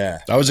yeah,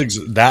 that was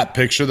that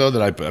picture though.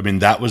 I mean,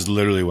 that was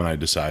literally when I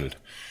decided,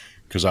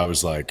 because I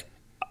was like,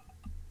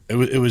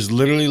 it was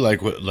literally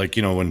like,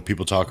 you know, when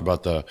people talk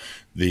about their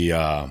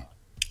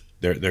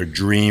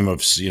dream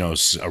of, you know,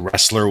 a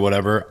wrestler or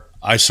whatever.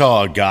 I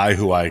saw a guy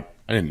who I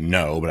didn't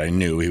know, but I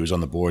knew he was on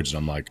the boards, and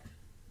I'm like,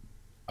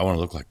 I want to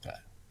look like that.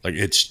 Like,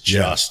 it's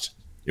just,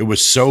 it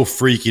was so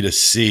freaky to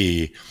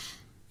see.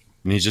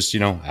 And he's just, you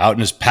know, out in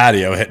his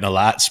patio hitting a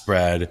lat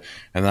spread.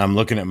 And then I'm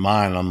looking at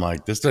mine and I'm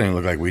like, this doesn't even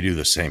look like we do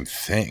the same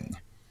thing.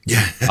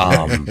 Yeah.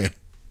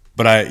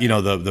 But I, you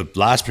know, the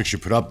last picture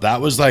you put up, that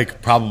was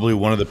like probably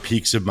one of the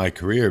peaks of my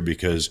career,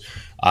 because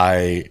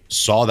I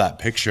saw that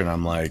picture and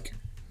I'm like,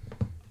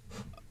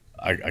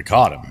 I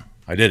caught him.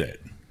 I did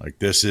it. Like,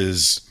 this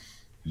is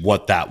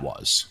what that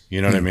was.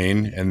 You know what I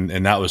mean?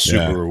 And that was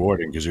super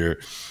rewarding, because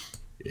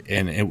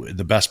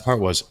the best part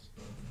was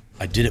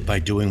I did it by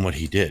doing what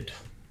he did.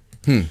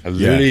 I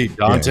literally,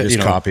 Dante, you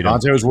know,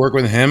 Dante was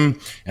working with him,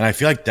 and I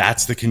feel like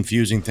that's the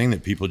confusing thing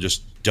that people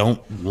just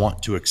don't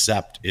want to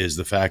accept, is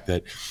the fact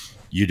that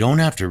you don't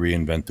have to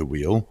reinvent the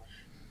wheel,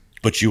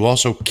 but you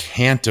also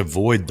can't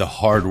avoid the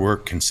hard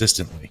work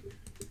consistently.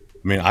 I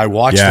mean, I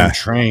watched them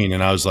train,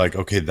 and I was like,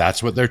 okay,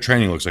 that's what their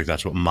training looks like.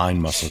 That's what mine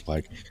must look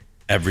like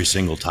every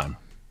single time.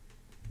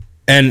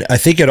 And I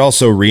think it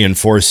also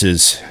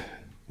reinforces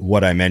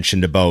what I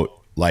mentioned about,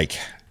 like,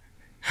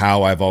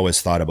 how I've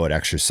always thought about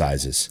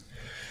exercises.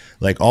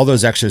 Like, all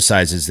those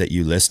exercises that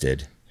you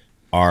listed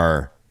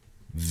are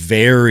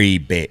very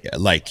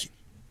like,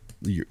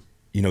 you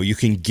know, you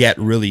can get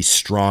really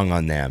strong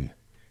on them,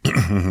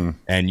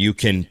 and you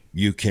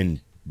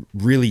can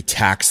really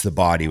tax the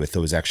body with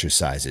those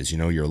exercises. You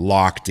know, you're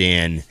locked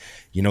in,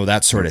 you know,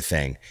 that sort of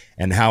thing.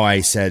 And how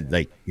I said,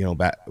 like, you know,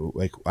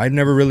 like, I've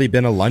never really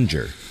been a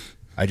lunger.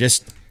 I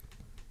just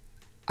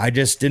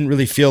didn't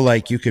really feel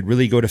like you could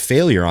really go to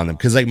failure on them,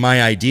 because, like,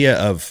 my idea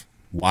of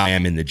why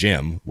I'm in the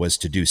gym was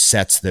to do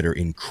sets that are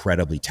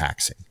incredibly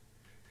taxing.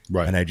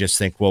 Right. And I just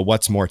think, well,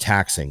 what's more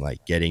taxing?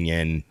 Like getting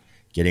in,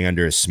 getting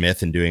under a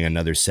Smith and doing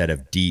another set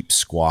of deep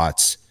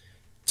squats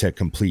to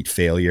complete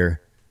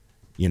failure,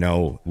 you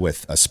know,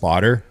 with a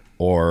spotter,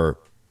 or,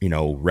 you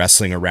know,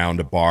 wrestling around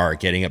a bar,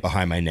 getting it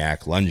behind my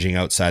neck, lunging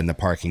outside in the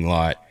parking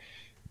lot.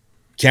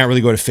 Can't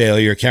really go to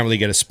failure, can't really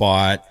get a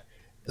spot.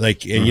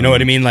 Like, you know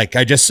what I mean? Like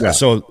I just,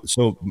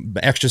 so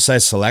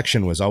exercise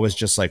selection was always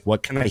just like,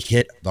 what can I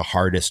hit the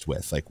hardest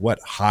with? Like what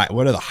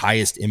are the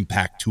highest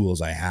impact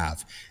tools I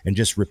have, and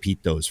just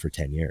repeat those for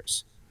 10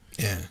 years.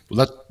 Yeah.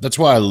 Well, that's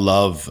why I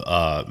love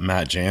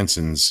Matt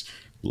Jansen's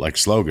like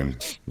slogan,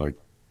 like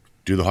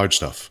do the hard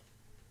stuff.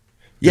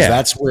 Yeah.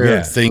 That's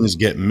where things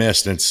get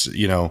missed. And it's,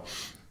 you know,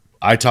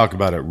 I talk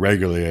about it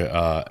regularly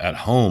at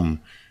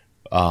home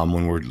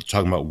when we're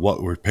talking about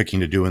what we're picking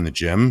to do in the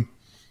gym.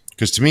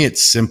 Because to me,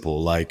 it's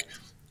simple. Like,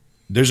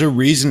 there's a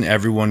reason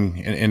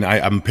everyone, and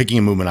I'm picking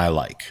a movement I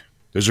like.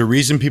 There's a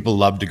reason people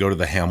love to go to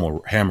the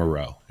hammer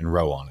row and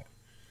row on it.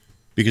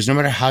 Because no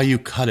matter how you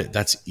cut it,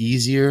 that's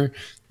easier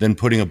than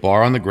putting a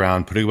bar on the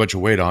ground, putting a bunch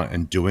of weight on,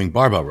 and doing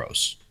barbell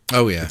rows.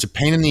 Oh, yeah. It's a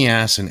pain in the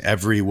ass in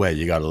every way.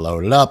 You got to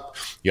load it up.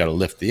 You got to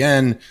lift the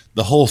end.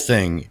 The whole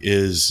thing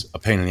is a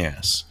pain in the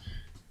ass.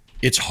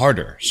 It's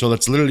harder. So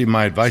that's literally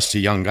my advice to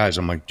young guys.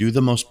 I'm like, do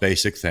the most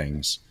basic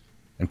things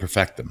and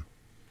perfect them.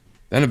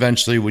 Then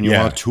eventually when you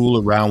want to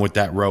tool around with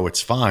that row,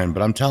 it's fine.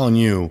 But I'm telling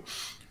you,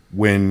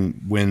 when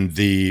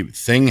the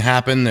thing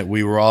happened that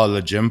we were all at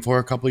the gym for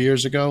a couple of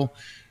years ago,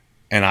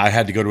 and I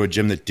had to go to a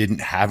gym that didn't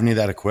have any of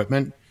that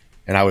equipment,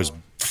 and I was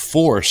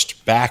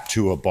forced back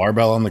to a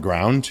barbell on the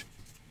ground,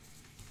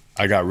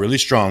 I got really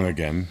strong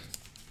again.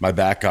 My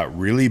back got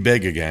really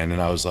big again.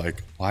 And I was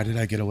like, why did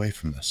I get away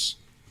from this?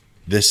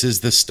 This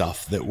is the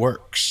stuff that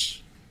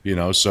works, you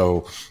know?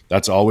 So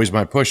that's always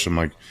my push. I'm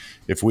like,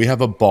 if we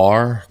have a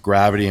bar,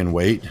 gravity, and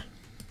weight,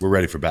 we're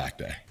ready for back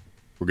day.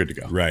 We're good to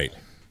go. Right.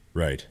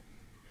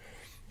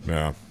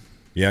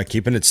 Yeah.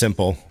 Keeping it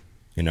simple,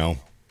 you know.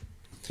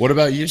 What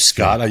about you,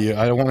 Scott?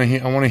 I want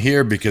to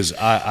hear because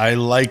I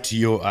liked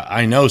you.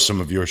 I know some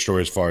of your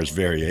story as far as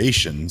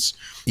variations.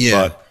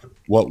 Yeah.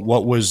 But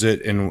what was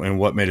it, and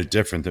what made it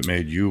different that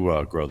made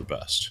you grow the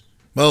best?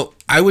 Well,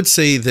 I would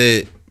say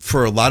that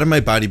for a lot of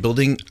my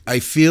bodybuilding, I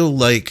feel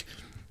like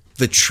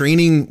the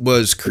training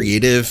was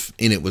creative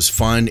and it was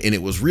fun and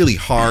it was really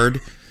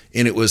hard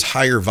and it was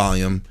higher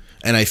volume.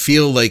 And I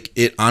feel like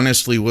it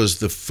honestly was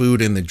the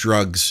food and the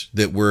drugs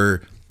that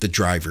were the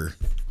driver.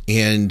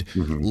 And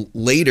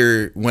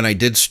later, when I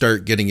did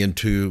start getting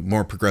into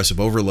more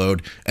progressive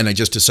overload, and I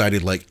just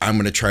decided like, I'm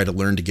going to try to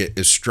learn to get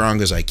as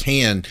strong as I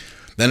can,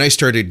 then I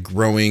started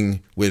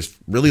growing with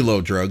really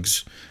low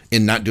drugs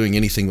and not doing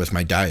anything with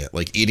my diet,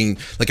 like eating,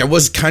 like I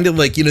was kind of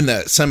like, you know,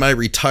 that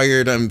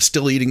semi-retired, I'm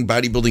still eating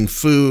bodybuilding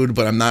food,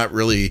 but I'm not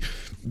really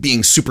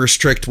being super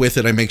strict with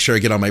it. I make sure I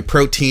get all my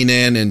protein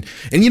in, and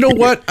you know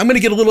what? I'm going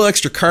to get a little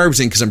extra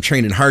carbs in because I'm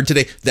training hard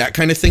today, that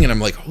kind of thing. And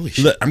I'm like, holy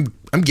shit,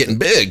 I'm getting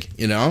big,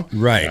 you know?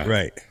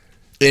 Right.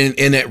 And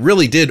it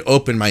really did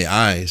open my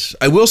eyes.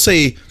 I will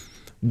say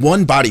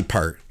one body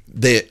part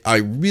that I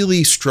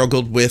really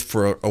struggled with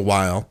for a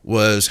while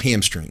was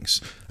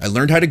hamstrings. I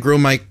learned how to grow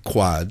my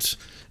quads.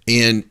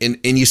 And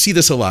you see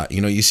this a lot,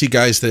 you know, you see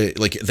guys that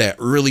like that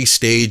early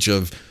stage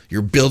of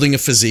you're building a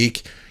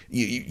physique,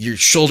 your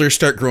shoulders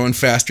start growing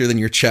faster than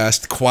your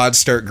chest, quads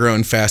start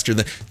growing faster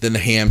than the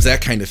hams,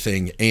 that kind of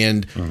thing.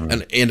 And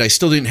I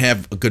still didn't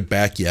have a good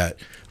back yet,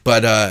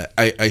 but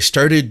I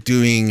started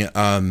doing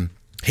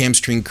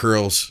hamstring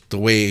curls the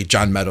way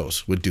John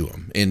Meadows would do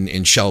them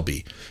in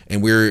Shelby.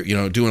 And we're, you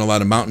know, doing a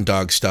lot of mountain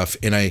dog stuff.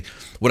 And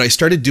what I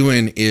started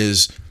doing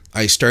is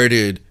I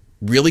started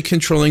really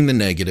controlling the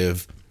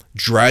negative,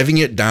 driving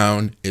it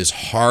down as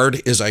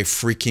hard as I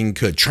freaking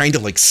could, trying to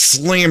like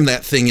slam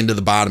that thing into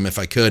the bottom if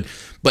I could,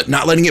 but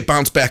not letting it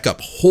bounce back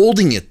up,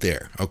 holding it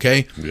there.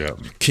 Okay. Yeah.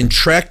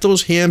 Contract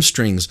those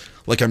hamstrings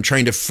like I'm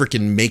trying to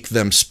freaking make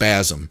them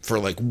spasm for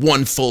like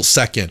 1 full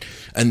second,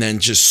 and then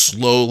just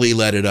slowly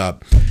let it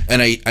up.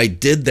 And I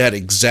did that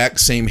exact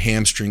same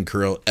hamstring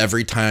curl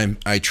every time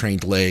I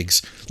trained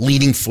legs,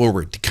 leaning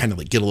forward to kind of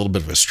like get a little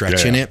bit of a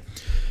stretch in it.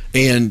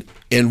 And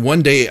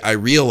one day I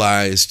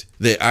realized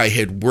that I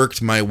had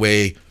worked my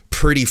way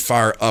pretty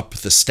far up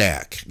the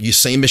stack. You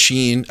same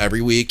machine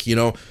every week, you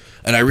know,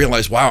 and I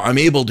realized, wow, I'm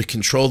able to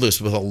control this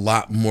with a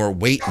lot more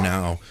weight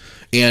now.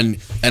 And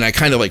I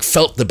kind of like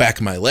felt the back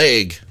of my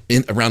leg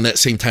around that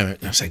same time.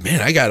 I was like,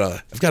 man, I've got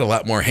a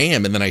lot more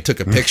ham. And then I took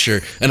a picture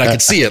and I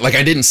could see it. Like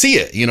I didn't see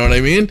it. You know what I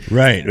mean?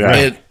 Right.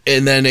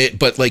 And then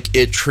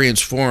it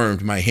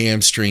transformed my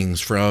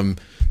hamstrings from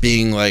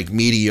being like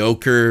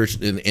mediocre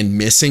and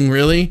missing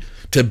really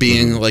to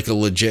being like a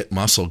legit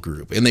muscle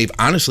group. And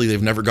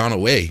they've never gone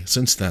away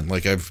since then.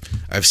 Like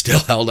I've still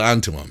held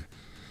on to them.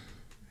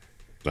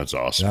 That's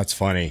awesome. That's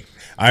funny.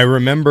 I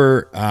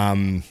remember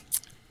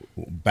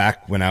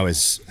back when I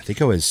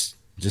think I was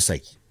just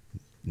like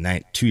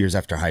 2 years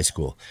after high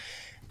school.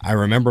 I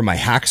remember my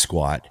hack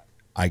squat,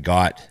 I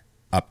got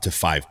up to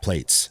 5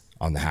 plates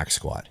on the hack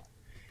squat.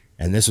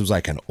 And this was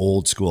like an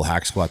old school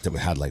hack squat that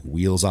had like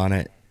wheels on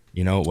it.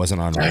 You know, it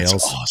wasn't on rails.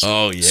 Awesome.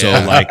 Oh yeah. So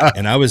like,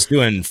 and I was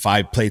doing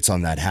 5 plates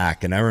on that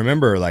hack. And I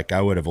remember like,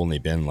 I would have only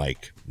been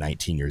like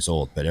 19 years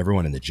old, but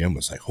everyone in the gym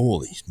was like,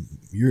 holy,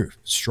 you're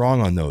strong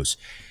on those.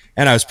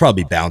 And I was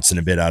probably bouncing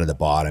a bit out of the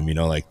bottom, you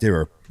know, like they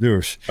were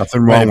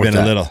Nothing wrong with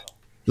that. a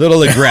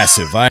little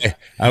aggressive.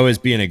 I was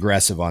being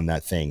aggressive on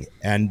that thing.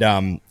 And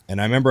I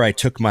remember I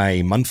took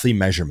my monthly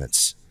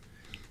measurements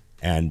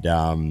and,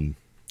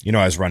 you know,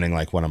 I was running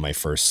like one of my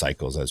first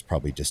cycles. I was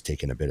probably just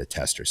taking a bit of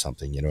test or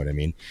something, you know what I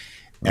mean?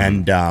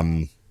 And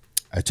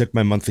I took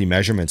my monthly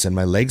measurements and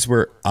my legs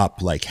were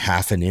up like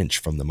 1/2 inch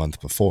from the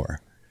month before.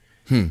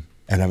 And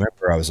I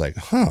remember I was like,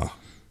 huh.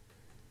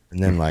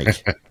 And then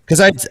like,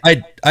 because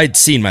I'd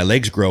seen my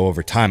legs grow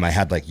over time. I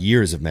had like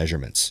years of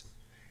measurements,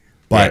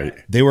 but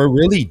they were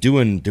really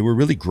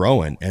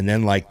growing. And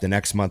then like the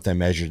next month I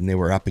measured and they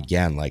were up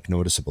again, like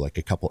noticeable, like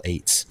a couple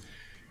 8s.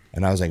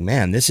 And I was like,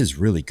 man, this is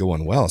really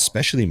going well,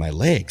 especially my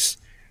legs.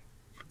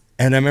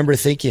 And I remember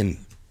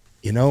thinking,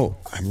 you know,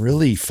 I'm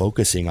really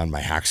focusing on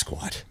my hack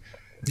squat.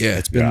 Yeah.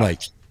 It's been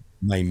like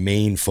my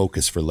main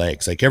focus for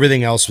legs. Like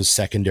everything else was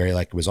secondary.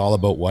 Like it was all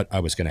about what I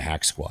was going to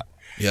hack squat.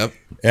 Yep.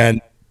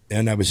 And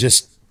I was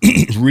just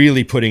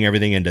really putting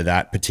everything into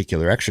that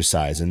particular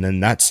exercise. And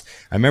then I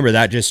remember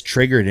that just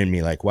triggered in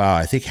me like, wow,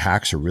 I think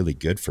hacks are really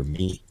good for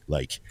me.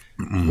 Like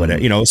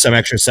what, you know, some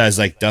exercise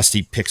like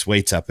Dusty picks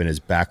weights up and his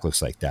back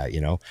looks like that,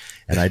 you know?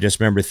 And I just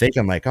remember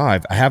thinking like, oh,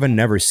 I haven't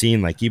never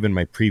seen like even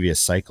my previous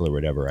cycle or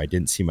whatever, I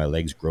didn't see my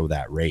legs grow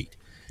that rate.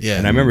 Yeah.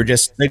 And I remember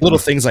just like little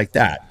things like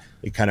that.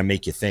 It kind of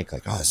make you think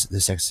like, oh,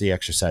 this is the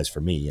exercise for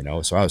me, you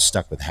know? So I was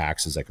stuck with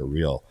hacks as like a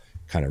real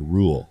kind of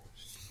rule,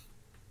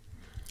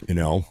 you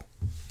know?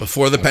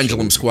 Before the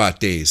pendulum squat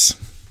days.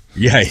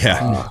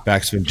 Yeah.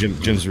 Back when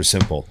gyms were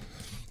simple.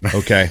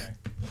 Okay.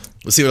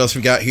 Let's see what else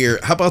we got here.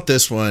 How about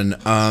this one?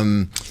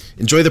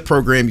 Enjoy the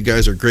program. You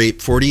guys are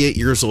great. 48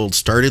 years old.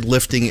 Started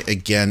lifting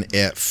again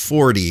at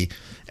 40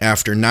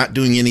 after not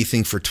doing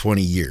anything for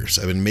 20 years.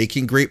 I've been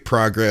making great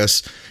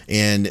progress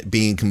and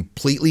being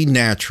completely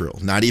natural,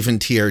 not even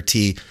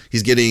TRT.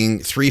 He's getting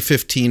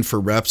 315 for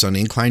reps on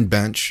incline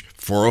bench,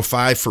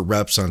 405 for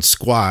reps on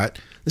squat.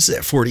 This is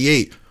at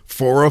 48.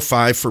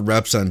 405 for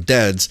reps on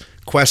deads.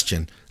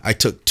 Question: I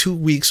took 2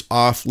 weeks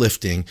off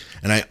lifting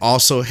and I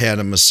also had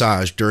a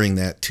massage during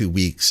that 2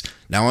 weeks.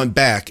 Now I'm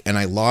back and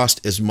I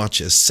lost as much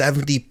as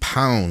 70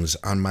 pounds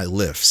on my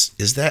lifts.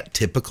 Is that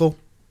typical?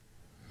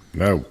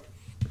 No.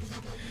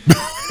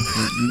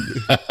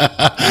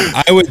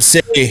 I would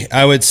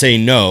say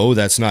no,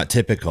 that's not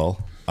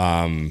typical.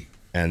 And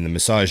the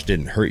massage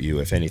didn't hurt you.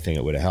 If anything,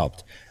 it would have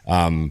helped.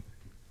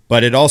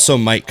 But it also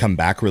might come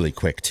back really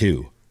quick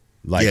too.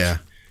 Like,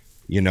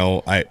 you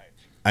know,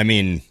 I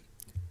mean,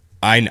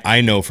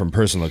 I know from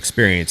personal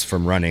experience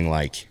from running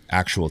like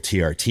actual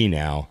TRT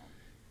now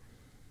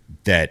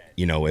that,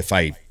 you know, if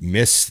I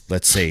miss,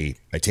 let's say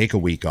I take a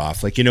week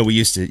off, like, you know, we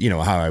used to, you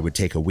know, how I would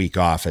take a week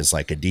off as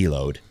like a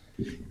deload.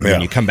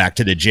 And you come back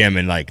to the gym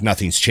and like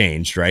nothing's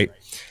changed, right?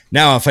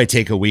 Now, if I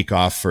take a week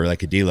off for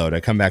like a deload,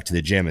 I come back to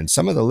the gym and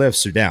some of the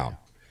lifts are down.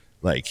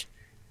 Like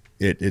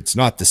it's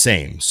not the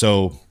same.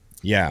 So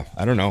yeah,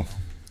 I don't know.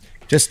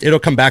 Just, it'll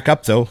come back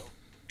up though.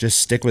 Just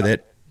stick with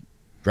it.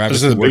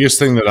 This is the biggest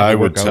thing that I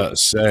would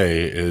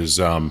say is,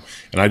 and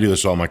I do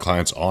this to all my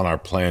clients on our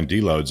planned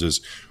deloads,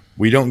 is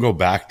we don't go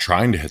back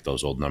trying to hit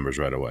those old numbers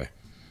right away.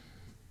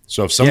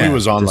 So if somebody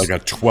was on like a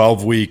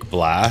 12-week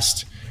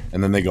blast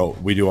and then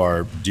we do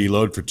our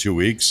deload for 2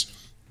 weeks,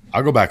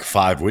 I'll go back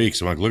 5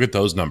 weeks. I'm like, look at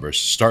those numbers.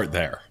 Start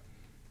there.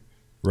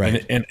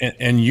 Right.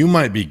 And you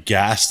might be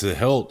gassed to the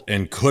hilt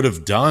and could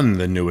have done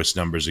the newest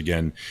numbers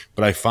again.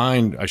 But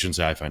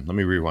let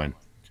me rewind.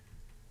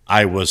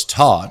 I was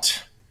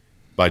taught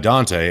by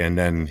Dante, and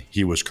then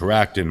he was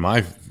correct in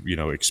my, you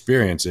know,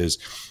 experience, is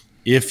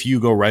if you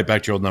go right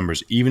back to your old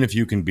numbers, even if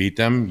you can beat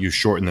them, you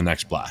shorten the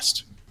next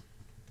blast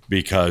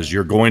because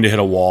you're going to hit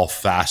a wall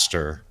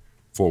faster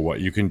for what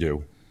you can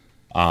do.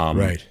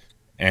 Right.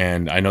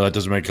 And I know that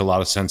doesn't make a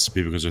lot of sense to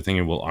people because they're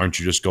thinking, well, aren't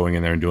you just going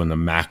in there and doing the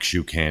max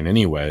you can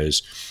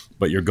anyways?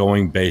 But you're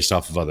going based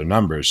off of other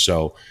numbers.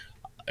 So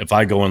if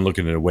I go and look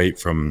at a weight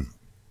from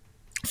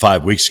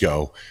 5 weeks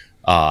ago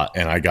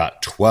and I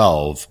got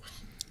 12,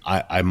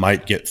 I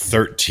might get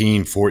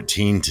 13,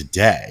 14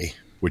 today,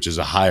 which is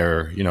a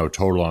higher, you know,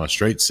 total on a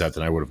straight set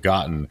than I would have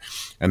gotten.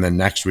 And then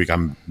next week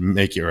I'm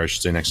making, or I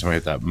should say next time I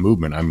get that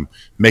movement, I'm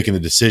making the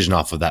decision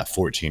off of that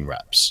 14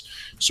 reps.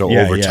 So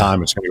over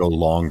time, it's going to go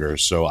longer.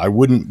 So I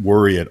wouldn't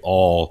worry at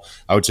all.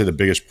 I would say the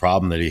biggest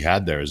problem that he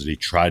had there is that he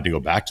tried to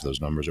go back to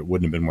those numbers. It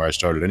wouldn't have been where I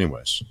started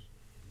anyways.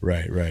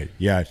 Right.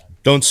 Yeah.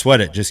 Don't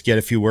sweat it. Just get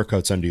a few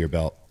workouts under your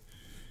belt.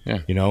 Yeah.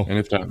 You know, and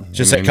if that,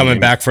 just like coming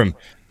back from,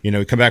 you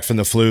know, come back from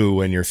the flu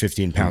when you're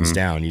 15 pounds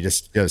down, you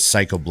just got to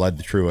cycle blood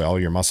through all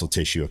your muscle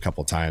tissue a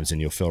couple times and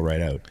you'll feel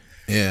right out.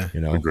 Yeah.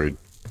 You know, agreed.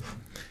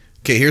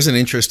 Okay. Here's an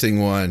interesting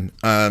one.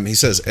 He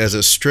says, as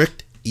a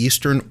strict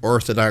Eastern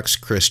Orthodox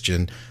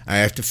Christian, I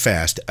have to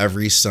fast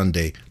every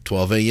Sunday,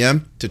 12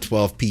 a.m. to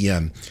 12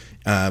 p.m.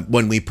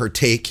 When we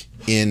partake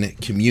in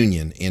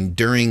communion. And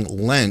during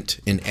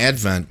Lent, in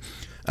Advent,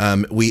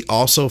 We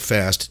also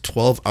fast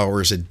 12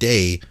 hours a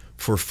day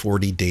for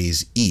 40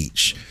 days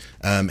each.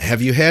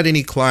 Have you had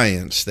any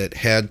clients that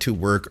had to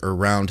work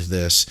around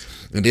this?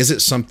 And is it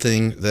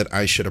something that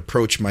I should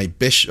approach my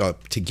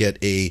bishop to get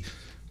a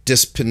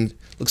dispensation?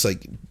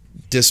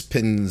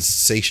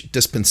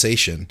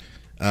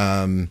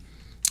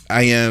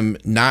 I am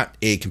not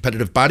a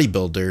competitive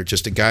bodybuilder,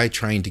 just a guy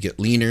trying to get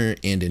leaner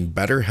and in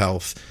better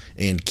health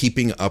and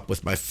keeping up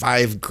with my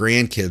 5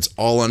 grandkids,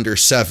 all under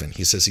 7.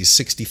 He says he's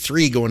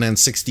 63 going on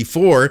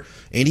 64,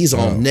 and he's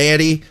all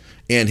natty,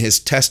 and his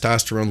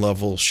testosterone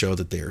levels show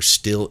that they are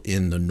still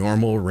in the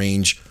normal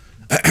range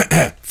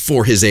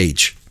for his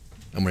age.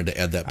 I wanted to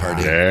add that part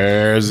in.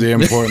 There's the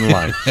important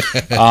line.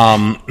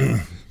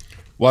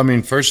 Well, I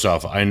mean, first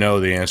off, I know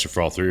the answer for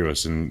all 3 of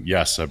us. And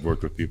yes, I've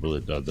worked with people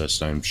that do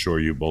this, and I'm sure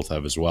you both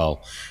have as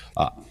well.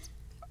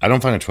 I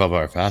don't find a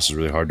 12-hour fast is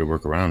really hard to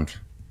work around.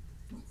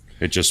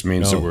 It just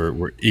means that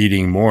we're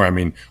eating more. I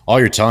mean, all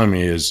you're telling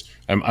me is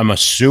I'm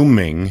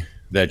assuming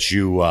that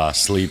you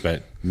sleep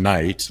at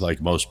night like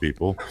most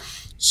people.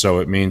 So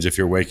it means if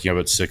you're waking up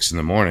at 6 in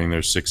the morning,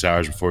 there's 6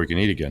 hours before you can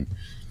eat again.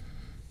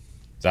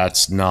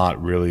 That's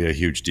not really a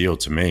huge deal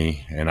to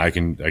me, and I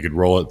could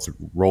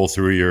roll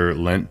through your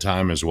Lent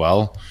time as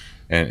well,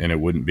 and it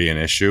wouldn't be an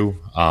issue.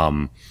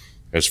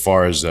 As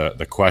far as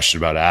the question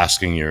about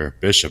asking your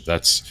bishop,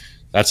 that's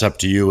up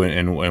to you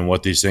and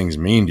what these things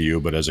mean to you.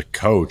 But as a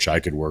coach, I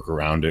could work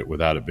around it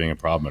without it being a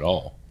problem at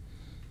all.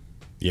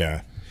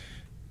 Yeah,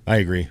 I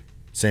agree.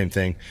 Same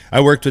thing. I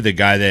worked with a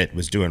guy that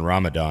was doing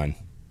Ramadan.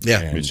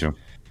 Yeah, me too.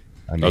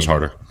 I mean, that was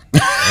harder.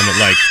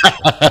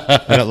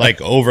 And it like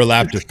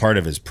overlapped with part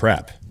of his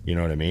prep. You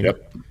know what I mean?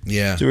 Yep.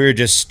 Yeah. So we were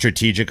just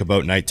strategic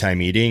about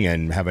nighttime eating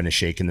and having a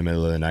shake in the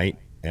middle of the night,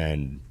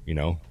 and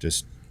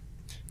just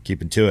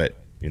keeping to it.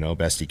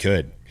 Best he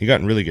could. He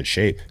got in really good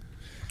shape.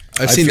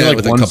 I've seen that like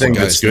with a one couple thing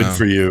guys that's good now.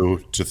 for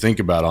you to think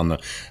about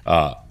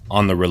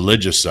on the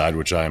religious side,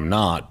 which I am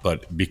not,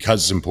 but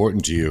because it's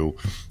important to you,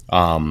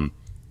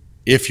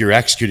 if you're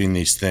executing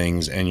these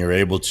things and you're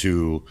able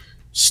to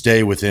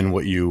stay within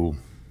what you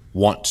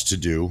want to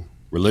do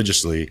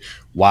religiously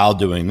while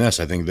doing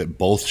this, I think that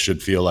both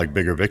should feel like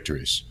bigger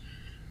victories.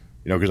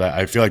 Because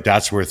I feel like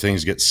that's where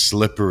things get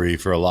slippery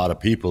for a lot of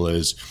people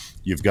is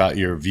you've got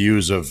your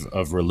views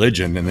of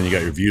religion, and then you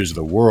got your views of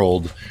the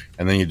world,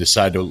 and then you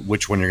decide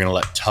which one you're going to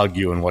let tug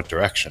you in what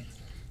direction.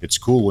 It's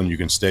cool when you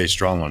can stay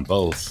strong on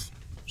both,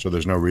 so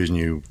there's no reason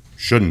you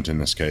shouldn't in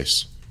this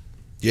case.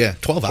 Yeah,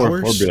 12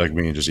 hours. Or be like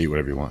me and just eat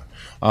whatever you want.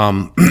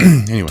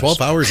 Anyways.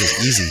 12 hours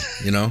is easy,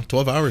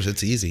 12 hours,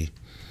 it's easy.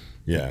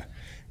 Yeah.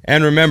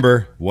 And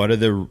remember,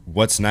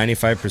 what's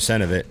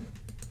 95% of it?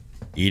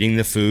 Eating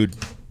the food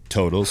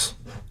totals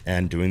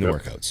and doing the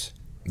workouts.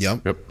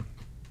 Yep.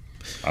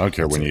 I don't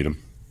care when you eat them.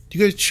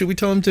 Should we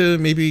tell him to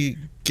maybe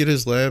get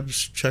his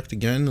labs checked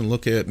again and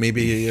look at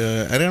maybe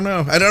I don't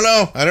know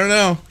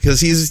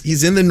because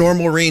he's in the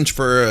normal range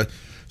for a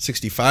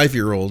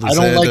 65-year-old. I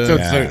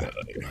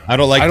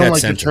don't like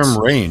the term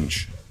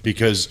range,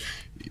 because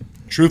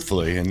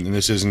truthfully, and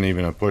this isn't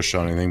even a push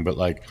on anything, but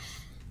like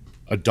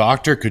a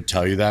doctor could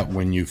tell you that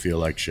when you feel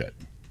like shit.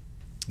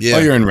 Yeah,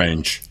 you're in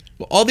range.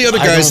 Well, all the other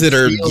guys that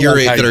are your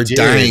age, that are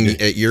dying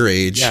at your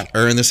age,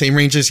 are in the same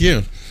range as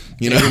you.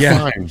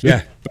 Fine.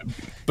 Yeah.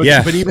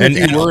 But even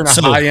if you were in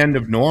a high end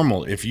of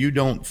normal, if you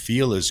don't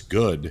feel as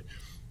good,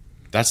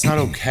 that's not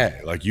okay.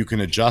 Like, you can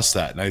adjust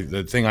that. And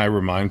the thing I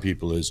remind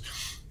people is,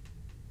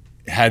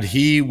 had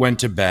he went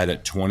to bed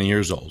at 20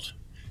 years old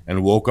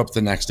and woke up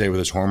the next day with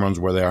his hormones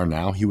where they are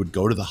now, he would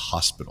go to the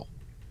hospital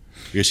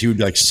because he would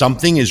be like,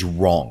 something is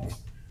wrong.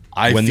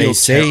 I feel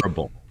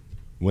terrible.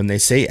 When they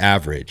say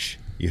average,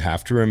 you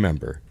have to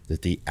remember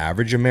that the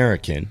average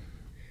American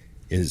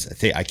is,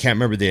 I can't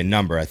remember the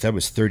number. I thought it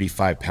was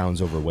 35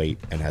 pounds overweight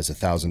and has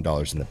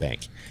 $1,000 in the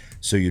bank.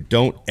 So you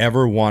don't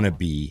ever want to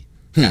be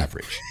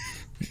average.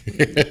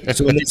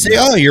 So when they say,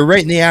 "Oh, you're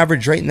right in the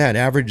average, right in that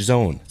average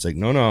zone," it's like,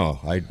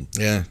 no,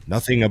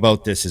 nothing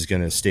about this is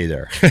going to stay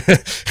there.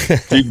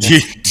 do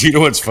you know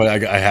what's funny?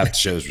 I have to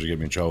share this to get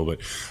me in trouble, but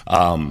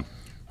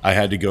I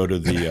had to go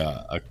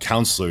to a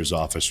counselor's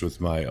office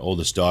with my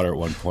oldest daughter at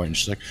one point, and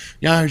she's like,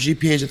 "Yeah, our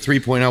GPA is at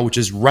 3.0, which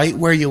is right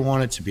where you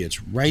want it to be.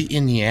 It's right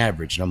in the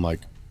average." And I'm like,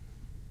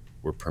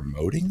 "We're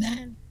promoting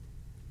that?"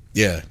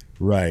 Yeah.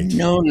 Right.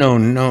 No.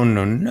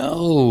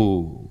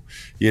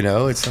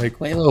 It's like,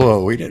 wait,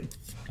 whoa.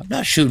 I'm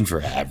not shooting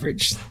for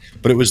average.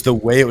 But it was the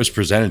way it was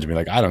presented to me.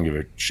 Like, I don't give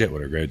a shit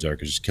what her grades are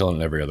because she's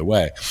killing it every other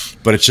way.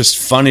 But it's just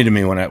funny to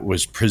me when it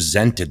was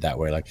presented that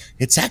way. Like,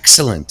 it's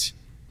excellent.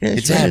 Yeah,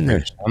 it's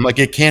average. I'm like,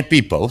 it can't be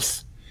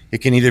both. It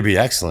can either be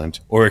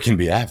excellent or it can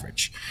be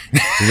average.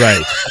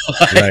 Right.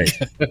 Right.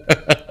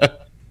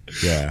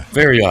 Yeah.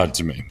 Very odd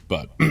to me.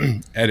 But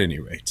at any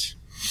rate,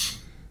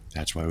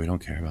 that's why we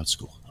don't care about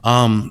school.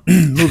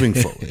 Moving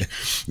forward.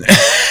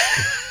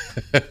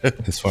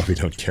 That's why we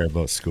don't care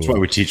about school. That's why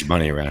we teach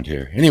money around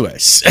here.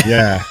 Anyways.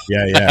 Yeah.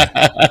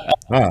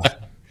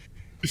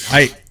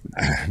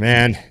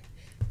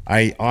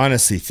 I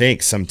honestly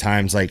think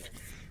sometimes, like,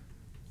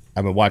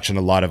 I've been watching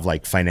a lot of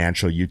like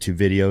financial YouTube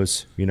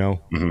videos, you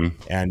know,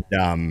 and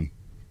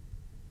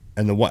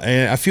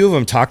a few of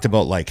them talked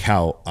about like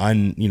how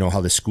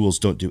how the schools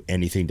don't do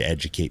anything to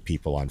educate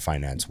people on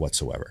finance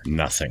whatsoever.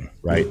 Nothing.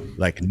 Right?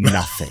 Like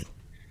nothing.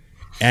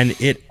 And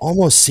it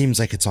almost seems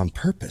like it's on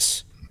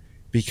purpose,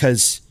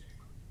 because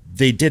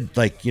they did,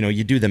 like,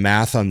 you do the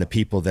math on the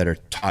people that are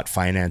taught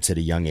finance at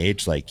a young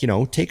age, like,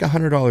 take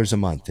 $100 a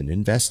month and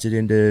invest it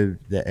into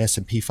the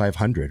S&P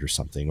 500 or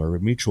something, or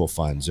mutual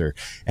funds,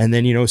 and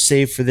then,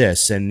 save for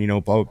this,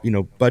 and,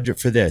 budget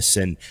for this,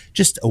 and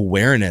just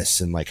awareness,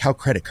 and like how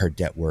credit card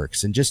debt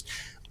works, and just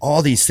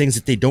all these things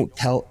that they don't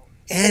tell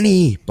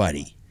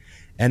anybody.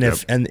 And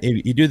if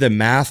you do the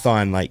math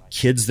on like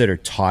kids that are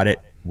taught it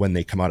when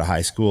they come out of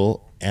high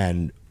school,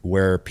 and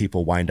where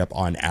people wind up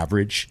on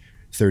average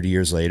 30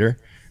 years later,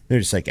 they're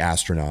just like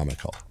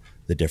astronomical,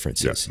 the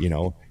differences. It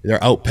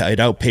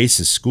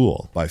outpaces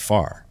school by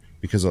far,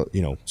 because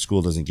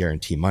school doesn't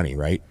guarantee money,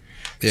 right?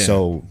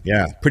 So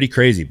pretty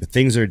crazy. But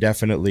things are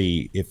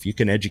definitely, if you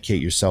can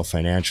educate yourself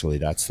financially,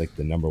 that's like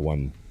the number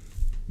one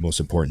most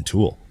important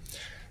tool.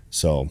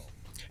 So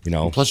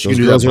plus you can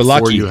do that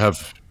before you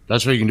have,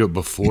 that's why you can do it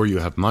before you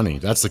have money.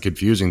 That's the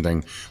confusing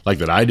thing, like,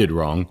 that I did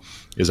wrong,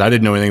 is I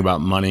didn't know anything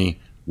about money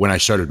when I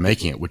started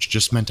making it, which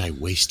just meant I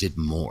wasted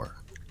more.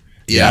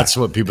 Yeah, that's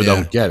what people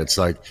don't get. It's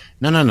like,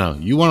 no.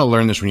 You want to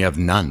learn this when you have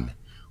none.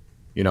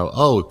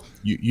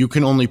 You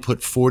can only put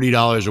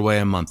 $40 away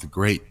a month.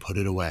 Great, put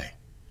it away.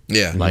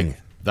 Yeah, like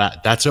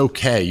that's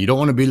okay. You don't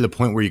want to be to the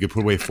point where you could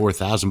put away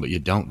 $4,000, but you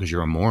don't because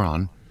you're a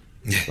moron.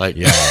 Like,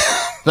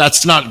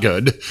 that's not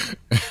good.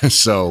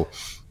 So,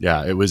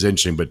 yeah, it was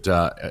interesting. But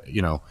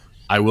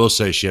I will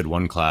say she had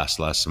one class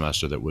last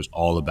semester that was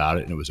all about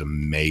it, and it was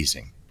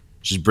amazing.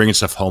 She's bringing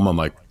stuff home. I'm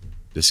like,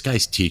 this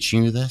guy's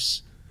teaching you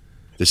this?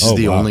 This is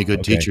the only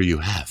good teacher you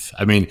have.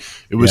 I mean,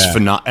 it was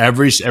phenomenal.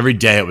 Every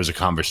day it was a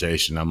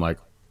conversation. I'm like,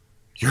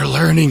 you're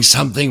learning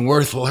something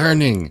worth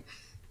learning.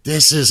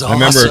 This is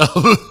awesome. I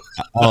remember,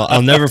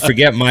 I'll never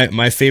forget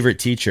my favorite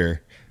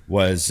teacher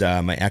was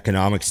my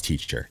economics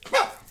teacher.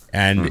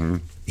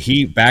 And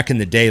he, back in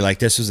the day, like,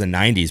 this was the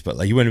 90s, but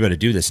like, you wouldn't be able to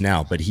do this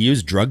now, but he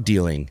used drug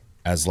dealing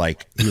as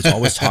like, he was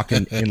always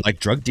talking in like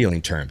drug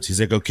dealing terms.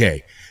 He's like,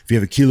 okay, if you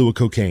have a kilo of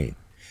cocaine,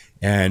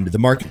 and the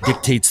market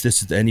dictates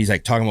this, and he's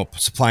like talking about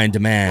supply and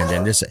demand,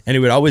 and this, and he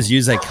would always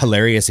use like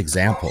hilarious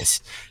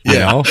examples. You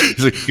know,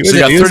 he's like, so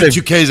yeah,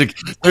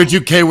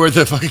 32K worth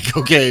of fucking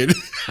cocaine.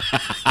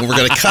 Well, we're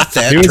gonna cut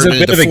that. He was a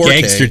bit of a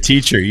gangster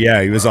teacher.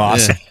 Yeah, he was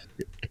awesome. Yeah.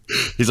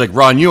 He's like,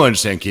 Ron, you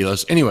understand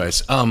kilos.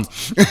 Anyways,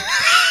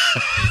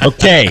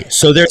 okay,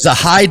 so there's a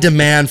high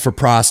demand for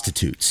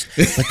prostitutes,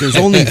 but there's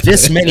only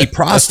this many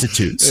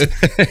prostitutes.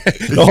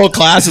 The whole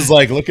class is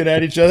like looking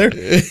at each other.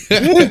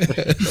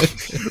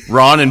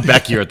 Ron and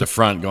Becky are at the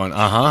front going,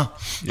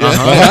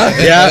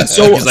 yeah.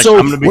 So, like,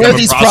 so where are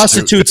these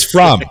prostitutes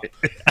from?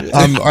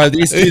 Are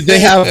these, do they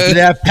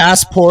have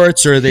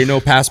passports, or are they no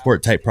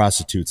passport type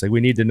prostitutes? Like,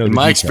 we need to know. In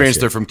my experience,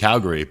 they're from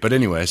Calgary, but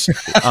anyways.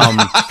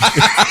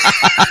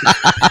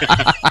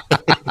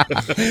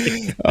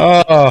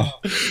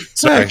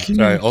 Sorry.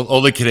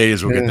 Only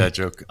Canadians will get that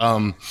joke.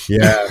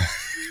 Yeah.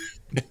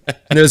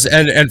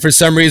 And for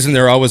some reason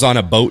they're always on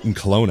a boat in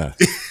Kelowna.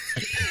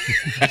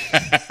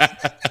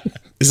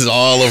 This is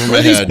all over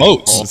my head.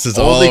 Boats. This is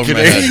all over my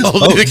head.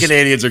 Only the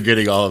Canadians are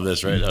getting all of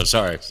this, right? Oh,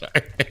 sorry.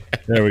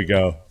 There we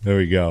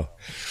go.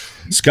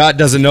 Scott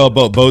doesn't know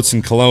about boats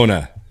in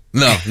Kelowna.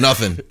 No,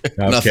 nothing.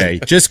 Okay, Nothing.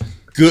 just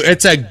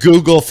it's a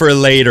Google for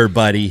later,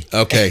 buddy.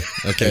 Okay.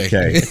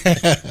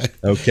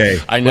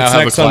 I now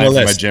have a client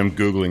for my gym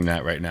Googling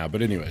that right now.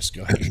 But anyways,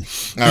 go ahead.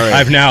 All right.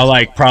 I've now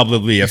like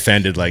probably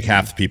offended like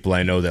half the people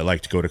I know that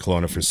like to go to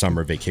Kelowna for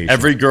summer vacation.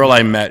 Every girl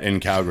I met in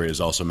Calgary is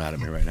also mad at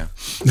me right now.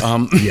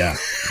 Yeah.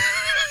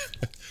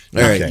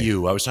 All right.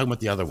 You. I was talking about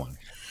the other one.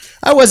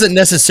 I wasn't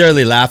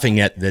necessarily laughing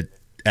at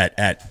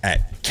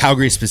at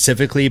Calgary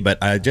specifically,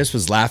 but I just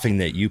was laughing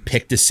that you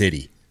picked a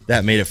city.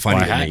 That made it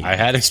funny to me. I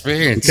had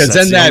experience. Because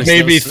then that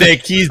made me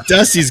think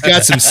Dusty's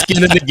got some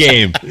skin in the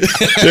game.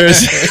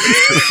 There's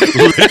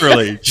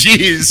literally,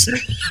 jeez.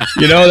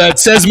 That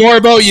says more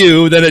about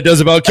you than it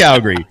does about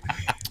Calgary.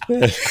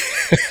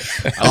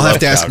 I'll have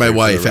to ask my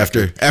wife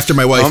after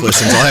my wife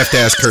listens. I'll have to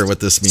ask her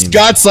what this means.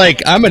 Scott's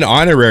like, I'm an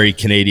honorary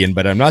Canadian,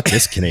 but I'm not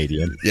this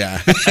Canadian.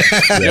 Yeah.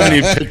 You haven't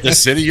even picked the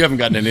city. You haven't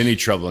gotten in any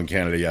trouble in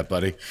Canada yet,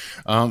 buddy.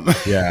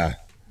 Yeah.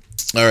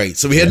 All right.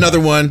 So we had another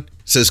one.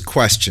 It says,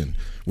 question.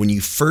 When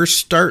you first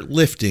start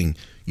lifting,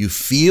 you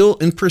feel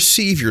and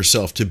perceive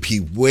yourself to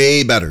be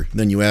way better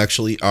than you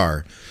actually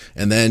are.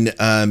 And then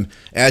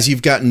as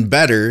you've gotten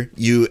better,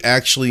 you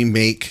actually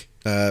make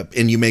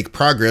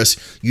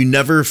progress. You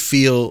never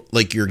feel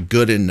like you're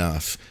good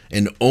enough,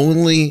 and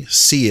only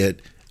see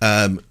it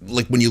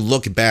like when you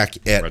look back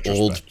at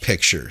old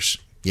pictures.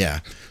 Yeah.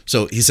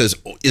 So he says,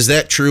 is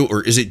that true,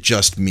 or is it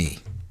just me?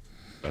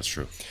 That's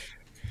true.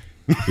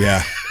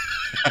 Yeah.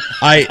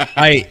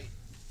 I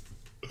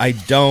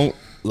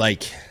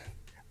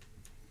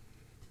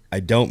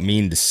don't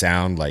mean to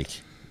sound like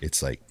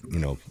it's like, I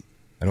don't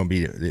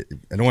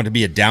want to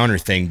be a downer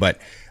thing, but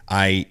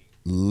I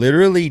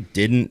literally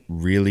didn't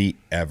really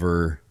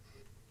ever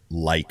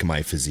like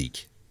my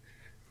physique.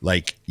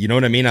 Like, you know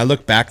what I mean? I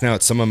look back now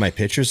at some of my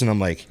pictures and I'm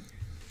like,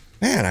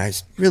 man, I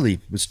really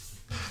was,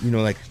 you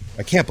know, like,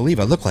 I can't believe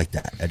I look like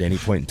that at any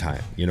point in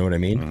time. You know what I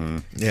mean? Mm-hmm.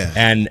 Yeah.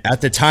 And at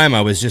the time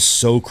I was just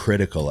so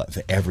critical of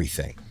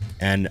everything.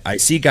 And I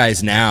see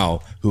guys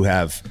now who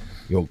have,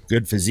 you know,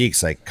 good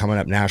physiques, like coming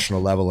up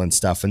national level and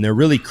stuff, and they're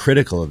really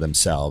critical of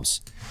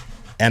themselves.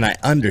 And I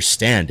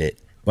understand it,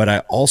 but I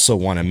also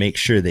want to make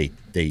sure they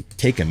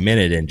take a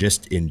minute and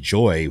just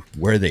enjoy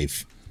where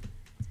they've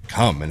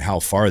come and how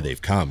far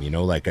they've come. You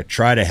know, like I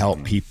try to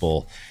help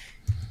people.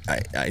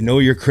 I know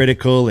you're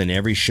critical in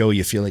every show.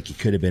 You feel like you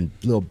could have been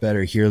a little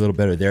better here, a little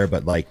better there,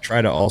 but like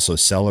try to also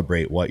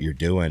celebrate what you're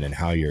doing and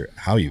how you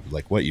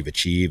like what you've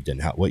achieved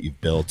and what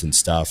you've built and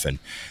stuff. And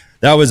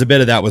that was a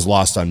bit of that was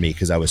lost on me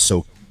because I was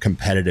so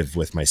competitive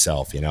with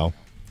myself, you know.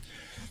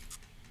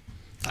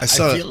 I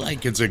feel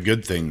like it's a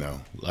good thing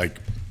though.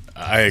 Like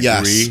I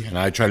agree, and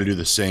I try to do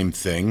the same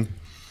thing,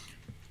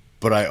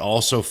 but I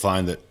also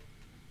find that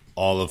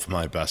all of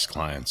my best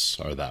clients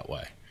are that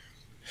way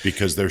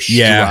because they're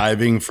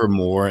striving for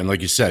more. And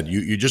like you said,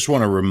 you just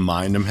want to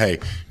remind them, hey,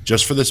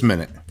 just for this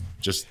minute,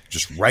 just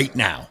right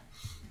now,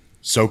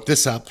 soak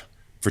this up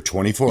for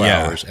 24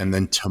 hours, and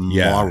then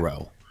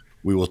tomorrow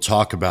we will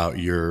talk about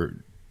your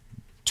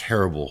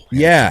terrible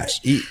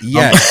hamstrings.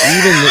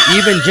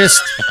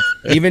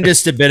 Even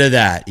just a bit of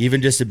that,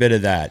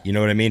 you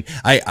know what I mean?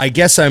 I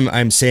guess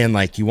I'm saying,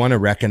 like, you want to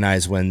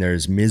recognize when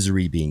there's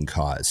misery being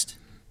caused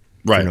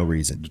for no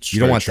reason. You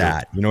don't want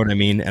that, you know what I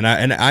mean? And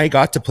I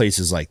got to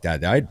places like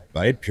that. I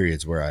had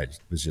periods where I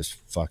was just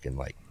fucking,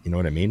 like, you know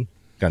what I mean?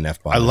 Got an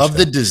F-bomb. I love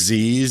the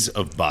disease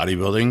of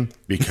bodybuilding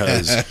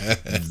because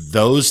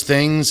those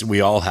things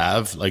we all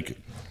have. Like,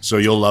 so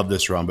you'll love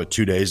this, Ron, but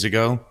 2 days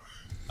ago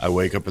I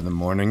wake up in the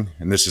morning,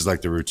 and this is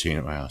like the routine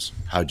at my house.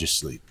 How'd you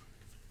sleep?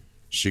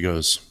 She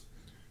goes,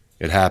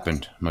 it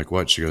happened. I'm like,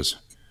 what? She goes,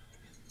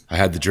 I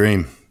had the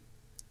dream.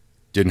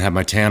 Didn't have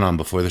my tan on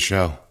before the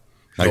show.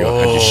 I go,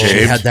 had you shaved?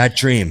 She had that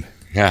dream.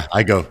 Yeah.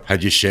 I go,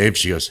 had you shaved?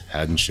 She goes,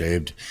 hadn't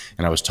shaved.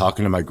 And I was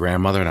talking to my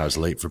grandmother, and I was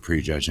late for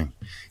prejudging.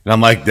 And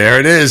I'm like, there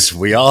it is.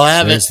 We all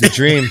have it. It's the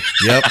dream.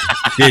 Yep.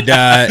 Did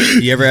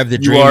you ever have the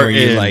dream where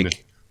you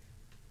like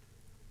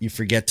you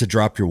forget to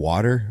drop your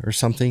water or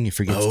something? You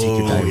forget to take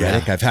your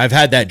diuretic. Yeah. I've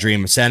had that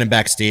dream. I'm standing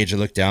backstage. I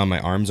look down. My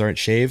arms aren't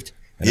shaved.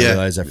 And I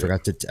realized I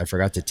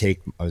forgot to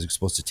take. I was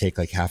supposed to take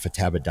like half a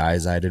tab of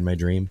Diazide in my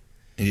dream.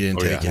 And you didn't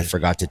take it. I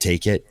forgot to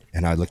take it,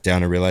 and I looked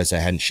down and realized I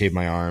hadn't shaved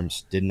my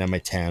arms, didn't have my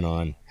tan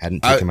on,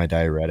 hadn't taken my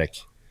diuretic.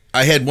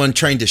 I had one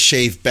trying to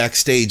shave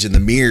backstage in the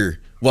mirror.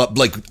 Well,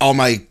 like all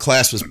my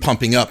class was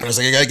pumping up, and I was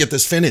like, I gotta get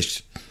this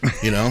finished.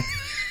 You know.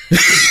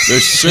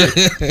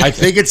 I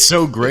think it's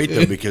so great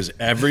though because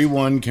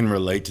everyone can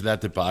relate to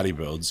that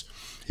bodybuilds.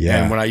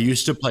 Yeah. And when I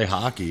used to play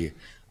hockey,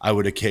 I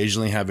would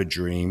occasionally have a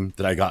dream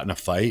that I got in a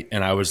fight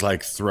and I was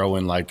like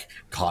throwing like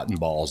cotton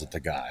balls at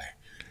the guy.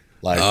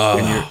 Like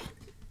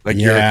when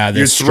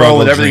you're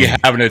throwing everything you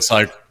have and it's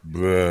like,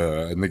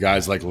 bleh, and the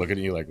guy's like looking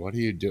at you like, what are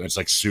you doing? It's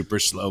like super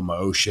slow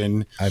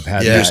motion. I've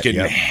had you're just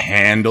getting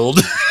handled.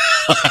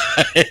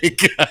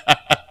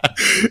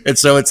 And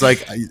so it's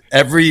like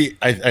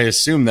I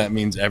assume that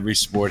means every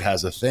sport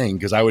has a thing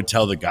because I would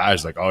tell the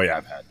guys like, oh yeah,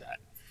 I've had that.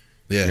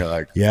 Yeah. And you're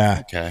like,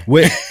 okay.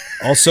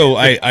 Also,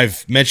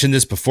 I've mentioned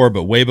this before,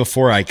 but way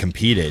before I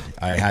competed,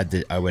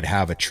 I would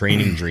have a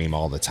training dream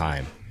all the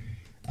time.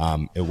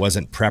 It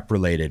wasn't prep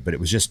related, but it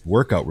was just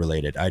workout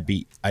related. I'd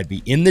be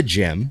in the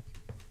gym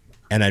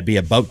and I'd be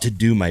about to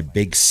do my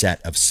big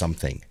set of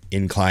something,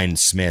 incline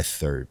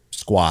Smith or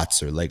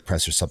squats or leg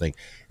press or something.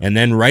 And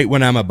then right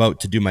when I'm about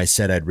to do my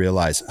set, I'd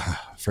realize I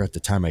forgot to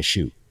tie my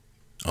shoe.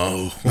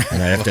 And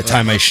I'd have to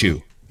tie my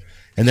shoe.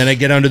 And then I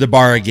get under the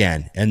bar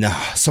again, and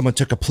someone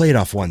took a plate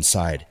off one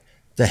side.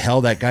 The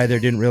hell, that guy there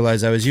didn't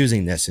realize I was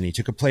using this, and he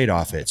took a plate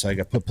off it. So I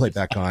got put plate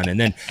back on, and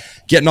then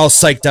getting all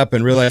psyched up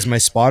and realize my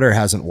spotter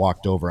hasn't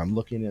walked over. I'm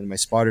looking, and my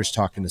spotter's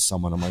talking to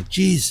someone. I'm like,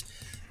 geez.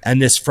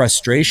 And this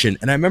frustration.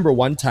 And I remember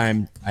one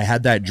time I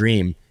had that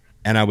dream,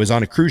 and I was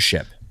on a cruise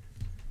ship.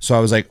 So I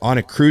was like on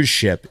a cruise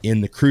ship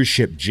in the cruise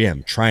ship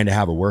gym trying to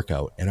have a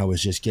workout, and I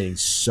was just getting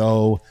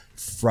so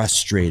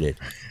frustrated.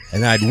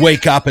 And I'd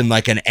wake up in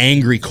like an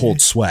angry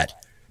cold sweat.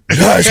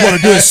 I just want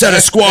to do a set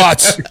of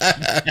squats.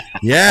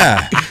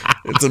 Yeah.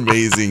 It's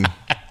amazing.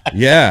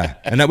 Yeah.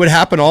 And that would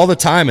happen all the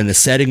time, and the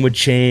setting would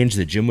change,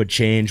 the gym would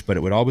change, but it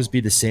would always be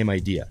the same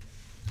idea.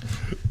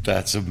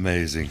 That's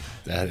amazing.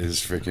 That is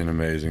freaking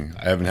amazing.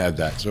 I haven't had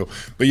that. So,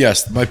 but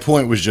yes, my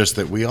point was just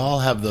that we all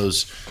have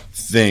those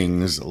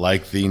things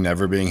like the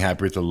never being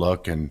happy with the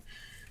look, and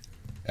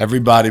every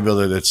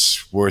bodybuilder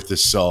that's worth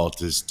his salt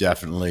has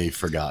definitely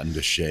forgotten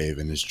to shave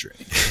in his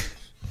dream.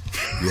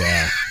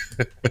 Yeah.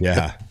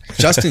 Yeah.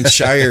 Justin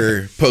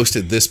Shire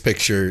posted this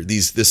picture,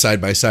 this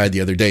side by side the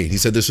other day. He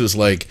said this was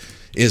like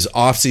his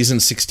off season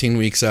 16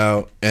 weeks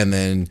out, and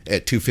then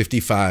at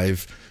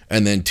 255,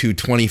 and then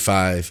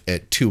 225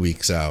 at 2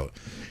 weeks out.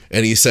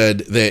 And he said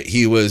that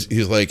he was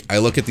like, I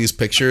look at these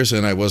pictures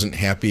and I wasn't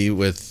happy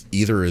with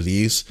either of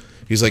these.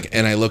 He's like,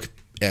 and I look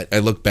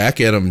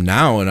back at him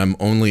now, and I'm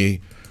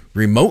only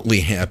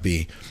remotely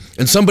happy.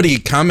 And somebody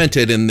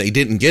commented, and they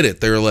didn't get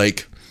it. They're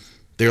like,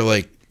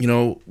 you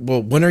know,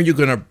 well, when are you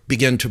going to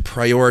begin to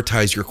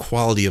prioritize your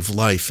quality of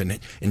life and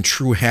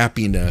true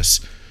happiness?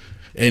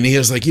 And he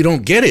was like, you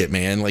don't get it,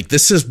 man. Like,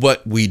 this is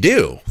what we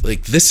do.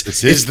 Like,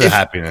 this is the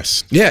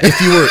happiness. Yeah.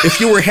 If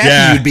you were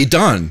happy, you'd be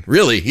done.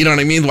 Really. You know what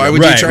I mean? Why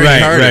would you try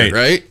harder?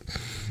 Right.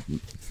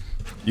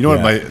 You know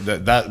what?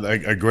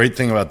 A great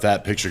thing about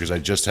that picture, because I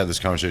just had this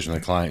conversation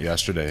with a client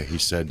yesterday. He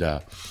said,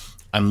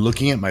 I'm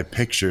looking at my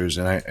pictures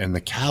and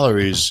the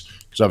calories,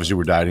 because obviously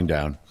we're dieting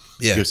down.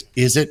 Yeah. He goes,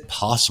 is it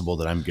possible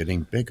that I'm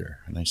getting bigger?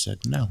 And I said,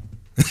 no.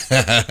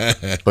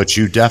 But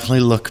you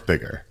definitely look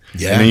bigger.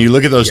 Yeah. And then you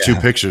look at those two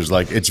pictures,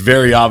 like, it's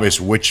very obvious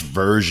which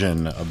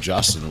version of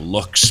Justin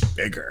looks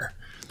bigger.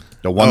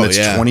 The one that's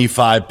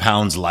 25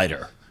 pounds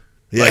lighter.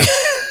 Yeah.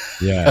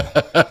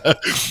 Like,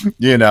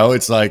 you know,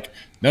 it's like,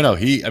 no,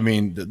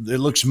 it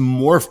looks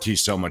morphed.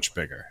 He's so much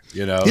bigger,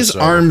 you know. His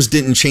arms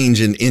didn't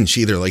change an inch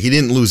either. Like, he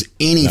didn't lose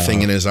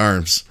anything in his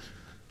arms.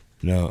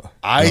 No,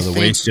 the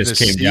weights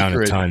just came down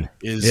a ton.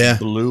 Is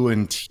blue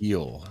and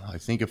teal. I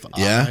think if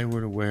I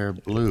were to wear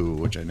blue,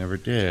 which I never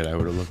did, I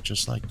would have looked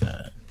just like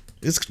that.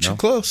 It's too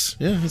close.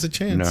 Yeah, there's a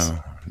chance.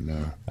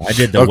 No. I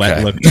did the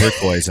wet look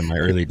turquoise in my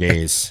early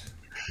days.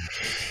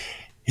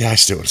 Yeah, I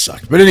still would have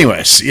sucked. But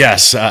anyways,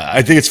 yes,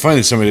 I think it's funny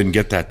that somebody didn't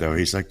get that though.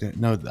 He's like,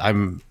 no,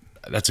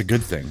 that's a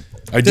good thing.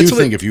 I do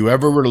think if you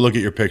ever were to look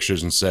at your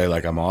pictures and say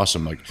like, I'm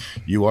awesome, like,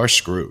 you are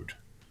screwed.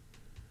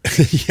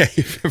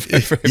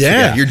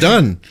 You're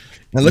done.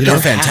 And look how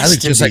fantastic,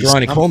 just like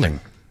Ronnie Coleman.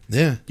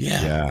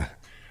 Yeah.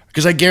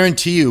 Because I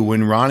guarantee you,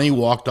 when Ronnie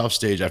walked off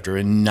stage after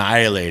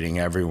annihilating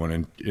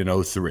everyone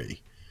in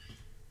 03,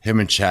 him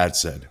and Chad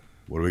said,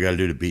 what do we got to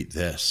do to beat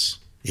this?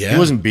 Yeah. He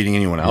wasn't beating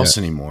anyone else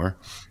anymore.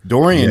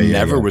 Dorian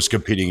never was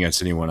competing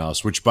against anyone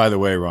else, which, by the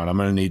way, Ron,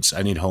 I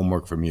need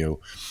homework from you.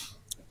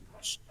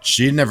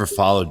 She never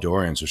followed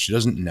Dorian, so she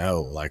doesn't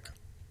know like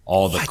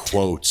all the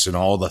quotes and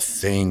all the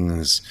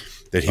things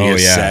that he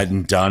has said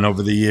and done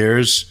over the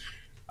years.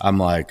 I'm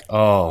like,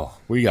 oh,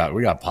 we got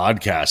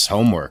podcast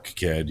homework,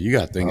 kid. You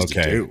got things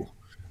to do.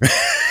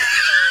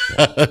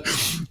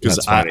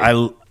 Because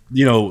I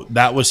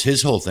that was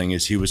his whole thing,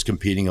 is he was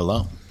competing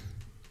alone.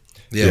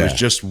 Yeah. It was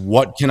just,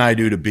 what can I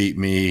do to beat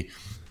me?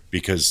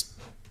 Because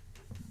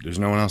there's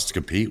no one else to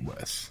compete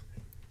with,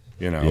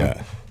 you know?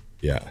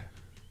 Yeah.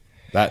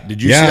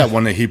 Did you see that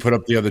one that he put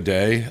up the other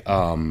day?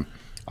 I'll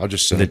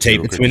just send the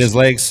tape between his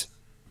legs.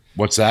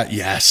 What's that?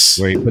 Yes.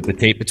 Where he put the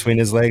tape between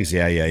his legs.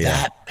 Yeah.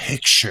 That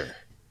picture.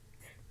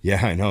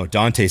 Yeah, I know.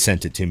 Dante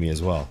sent it to me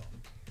as well.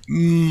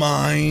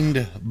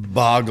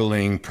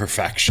 Mind-boggling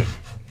perfection.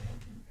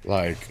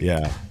 Like,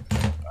 I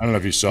don't know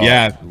if you saw.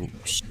 Yeah,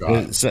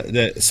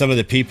 some of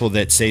the people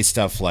that say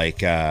stuff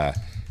like,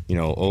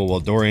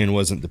 Dorian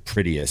wasn't the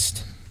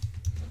prettiest.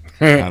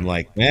 I'm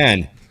like,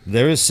 man,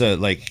 there is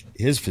like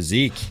his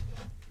physique.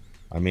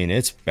 I mean,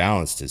 it's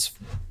balanced as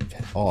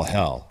all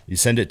hell. You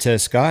send it to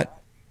Scott.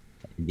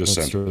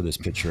 Let's throw this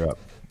picture up.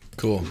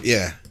 Cool.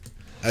 Yeah,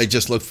 I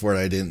just looked for it.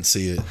 I didn't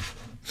see it.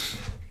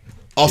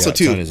 Also,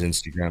 it's on his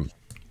Instagram.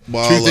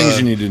 Two things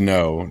you need to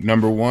know.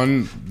 Number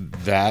one,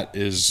 that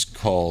is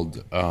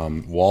called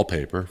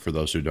wallpaper, for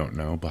those who don't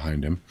know,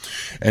 behind him.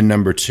 And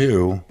number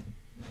two,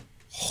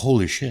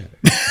 holy shit.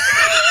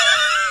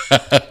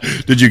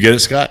 Did you get it,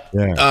 Scott?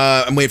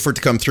 Yeah. I'm waiting for it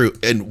to come through.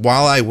 And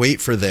while I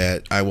wait for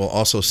that, I will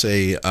also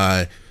say,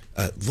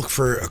 look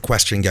for a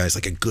question, guys,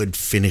 like a good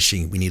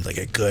finishing. We need like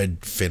a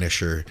good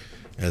finisher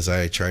as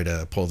I try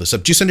to pull this up.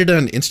 Did you send it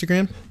on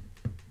Instagram?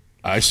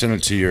 I sent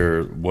it to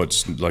your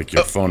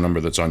phone number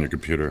that's on your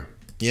computer.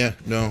 Yeah,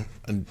 no,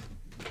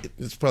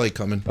 it's probably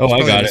coming. Oh,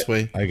 I got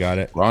it. I got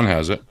it. Ron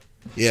has it.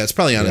 Yeah, it's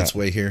probably on its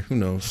way here. Who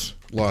knows?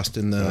 Lost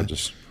in the.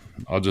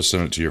 I'll just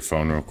send it to your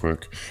phone real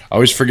quick. I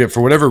always forget, for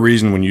whatever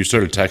reason, when you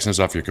started texting us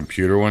off your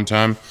computer one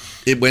time,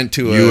 it went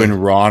to you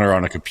and Ron are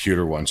on a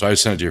computer one. So I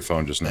sent it to your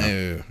phone just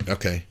now.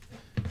 Okay.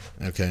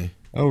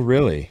 Oh,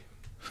 really?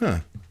 Huh.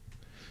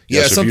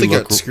 Yeah, so something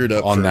got screwed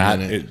up on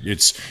that.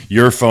 It's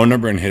your phone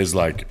number and his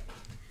like.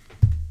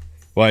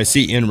 Well, I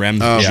see in Rem's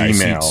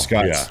Gmail.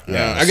 Scott's.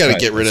 Yeah, I got to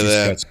get rid of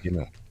that.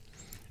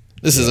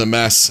 This is a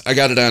mess. I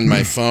got it on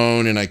my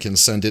phone and I can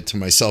send it to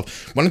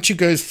myself. Why don't you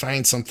guys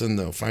find something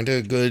though?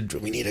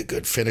 We need a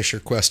good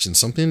finisher question.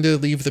 Something to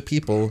leave the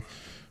people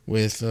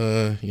with,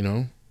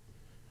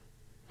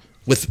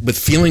 with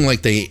feeling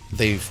like they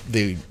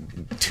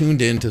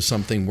tuned into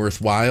something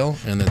worthwhile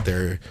and that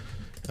they're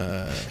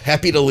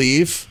happy to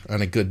leave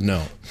on a good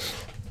note.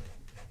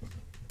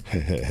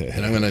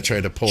 And I'm going to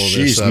try to pull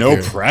this up. No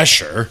here.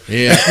 Pressure.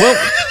 Yeah.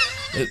 Well,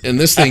 and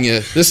this thing,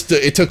 it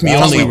took me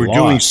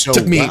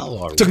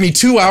took me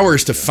 2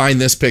 hours to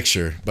find this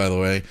picture, by the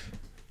way.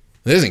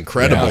 It is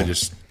incredible. Yeah,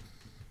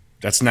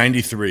 that's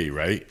 93,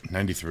 right?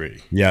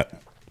 93.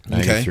 Yep.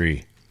 93.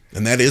 Okay.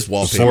 And that is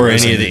wallpaper. Before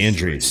any of the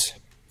injuries.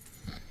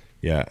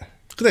 Yeah.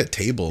 Look at that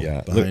table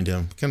behind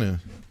him. What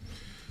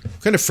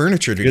kind of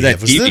furniture did he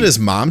have? Was that his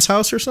mom's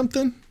house or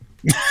something?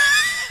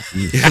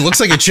 It looks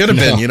like it should have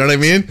been. You know what I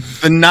mean?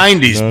 The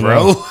 90s,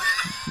 bro.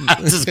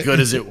 That's as good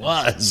as it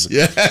was.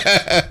 Yeah.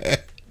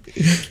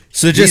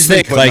 So just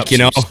think, like, you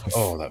know,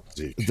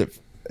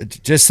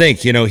 just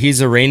think, you know,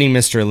 he's a reigning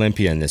Mr.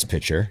 Olympia in this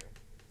picture,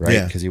 right?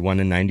 Yeah. Because he won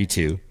in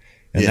 92.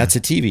 And that's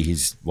a TV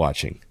he's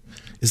watching.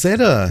 Is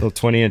that a little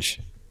 20-inch?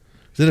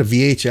 Is it a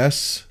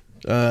VHS?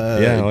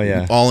 Yeah. Oh,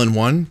 yeah. All in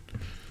one?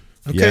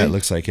 Okay. Yeah, it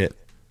looks like it.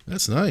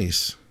 That's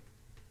nice.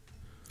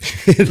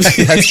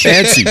 That's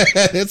fancy.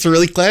 That's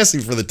really classy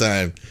for the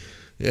time.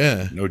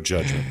 Yeah. No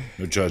judgment.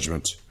 No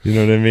judgment. You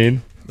know what I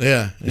mean?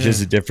 Yeah. It's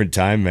just a different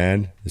time,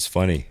 man. It's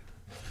funny.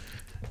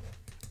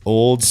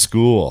 Old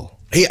school.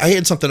 Hey, I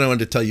had something I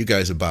wanted to tell you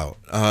guys about.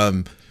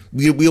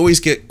 We always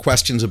get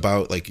questions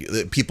about, like,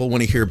 people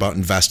want to hear about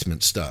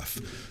investment stuff.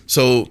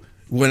 So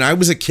when I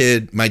was a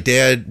kid, my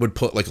dad would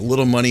put like a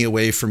little money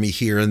away for me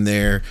here and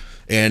there.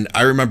 And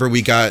I remember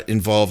we got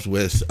involved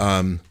with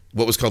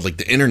what was called like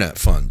the Internet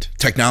Fund,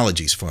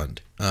 Technologies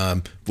Fund,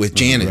 with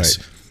Janice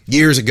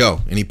years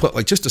ago. And he put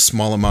like just a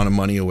small amount of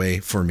money away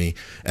for me.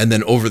 And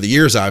then over the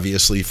years,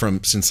 obviously,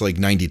 since like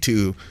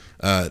 92,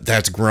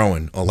 that's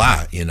growing a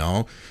lot, you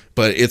know.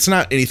 But it's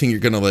not anything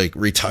you're going to like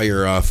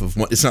retire off of.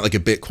 It's not like a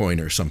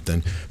Bitcoin or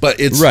something. But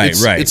it's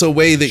it's a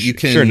way that you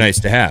can. Sure, nice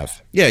to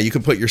have. Yeah, you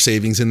can put your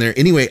savings in there.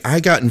 Anyway,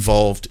 I got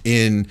involved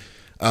in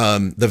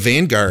the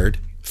Vanguard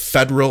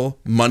Federal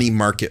Money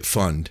Market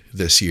Fund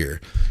this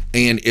year.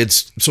 And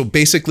it's so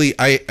basically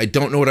I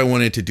don't know what I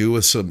wanted to do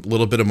with some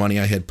little bit of money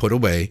I had put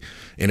away.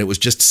 And it was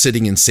just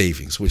sitting in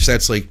savings, which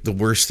that's like the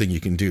worst thing you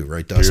can do,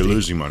 right, Dusty? You're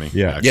losing money.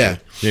 Yeah. Yeah,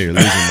 you're losing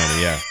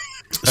money. Yeah.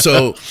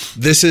 So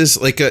this is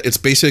like it's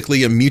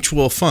basically a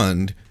mutual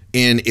fund,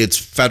 and it's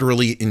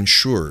federally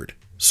insured.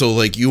 So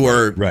like you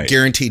are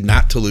guaranteed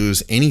not to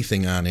lose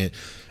anything on it,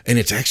 and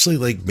it's actually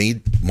like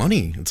made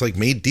money. It's like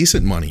made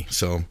decent money.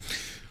 So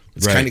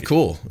it's kind of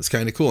cool. It's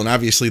kind of cool. And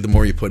obviously the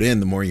more you put in,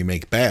 the more you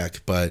make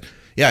back. But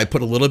yeah, I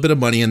put a little bit of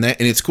money in that,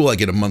 and it's cool. I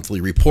get a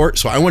monthly report.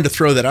 So I wanted to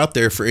throw that out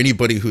there for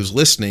anybody who's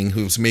listening,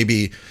 who's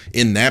maybe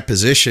in that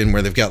position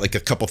where they've got like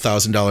a couple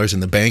 $1,000s in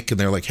the bank, and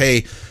they're like,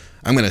 hey,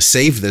 I'm going to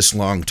save this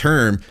long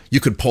term. You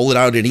could pull it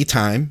out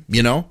anytime,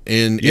 you know,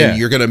 and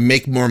you're going to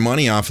make more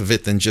money off of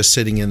it than just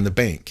sitting in the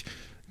bank.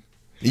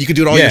 You could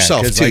do it all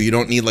yourself too. Like, you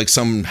don't need like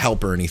some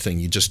help or anything.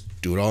 You just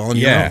do it all on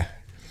your own.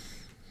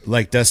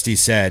 Like Dusty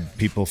said,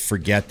 people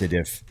forget that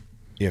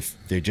if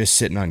they're just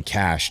sitting on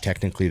cash,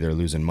 technically they're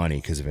losing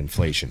money because of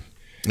inflation.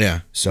 Yeah.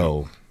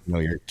 So, you know,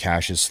 your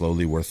cash is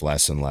slowly worth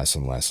less and less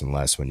and less and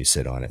less when you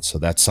sit on it. So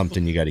that's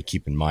something you got to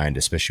keep in mind,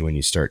 especially when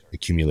you start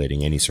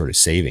accumulating any sort of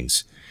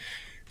savings.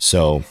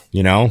 So,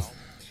 you know,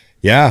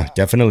 yeah,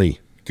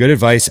 definitely good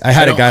advice. I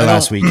had a guy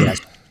last week.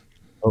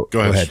 Go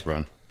ahead,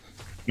 Ron.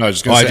 No, I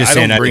was just going to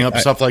say, I don't bring up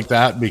stuff like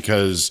that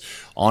because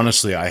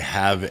honestly, I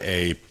have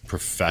a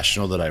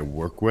professional that I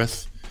work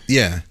with.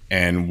 Yeah.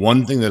 And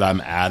one thing that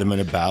I'm adamant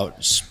about,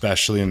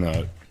 especially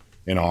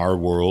in our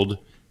world,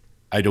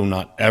 I do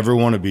not ever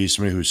want to be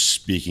somebody who's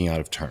speaking out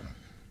of turn.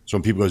 So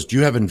when people goes, do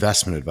you have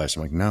investment advice?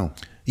 I'm like, no.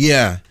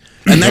 Yeah.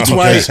 And that's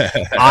why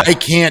I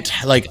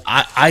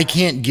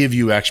can't give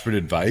you expert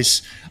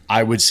advice.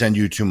 I would send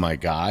you to my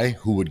guy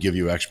who would give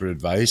you expert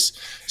advice.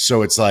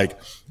 So it's like,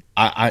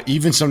 I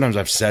even sometimes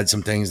I've said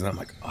some things and I'm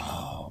like,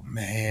 oh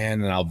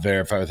man. And I'll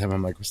verify with him.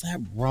 I'm like, was that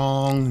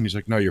wrong? And he's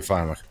like, no, you're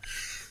fine. I'm like,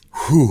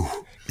 whew.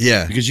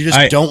 Yeah. Because you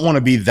just don't want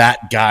to be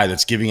that guy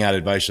that's giving out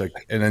advice. Like,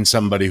 and then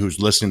somebody who's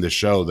listening to the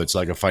show that's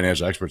like a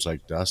financial expert's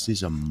like,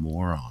 Dusty's a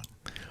moron.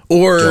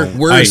 Or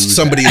worse,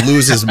 somebody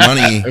loses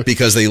money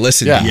because they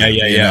listen to you.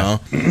 You know?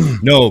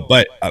 No,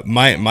 but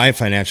my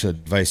financial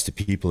advice to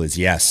people is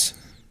yes.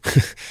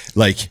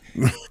 Like,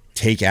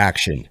 take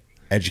action,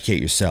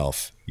 educate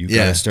yourself. You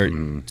got to start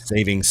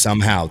saving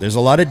somehow. There's a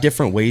lot of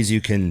different ways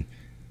you can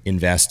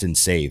invest and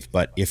save,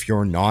 but if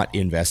you're not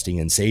investing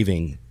and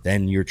saving,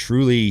 then you're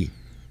truly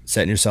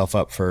setting yourself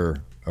up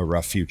for a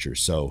rough future.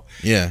 So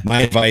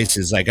my advice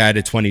is, like, I had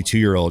a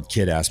 22-year-old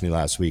kid ask me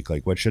last week,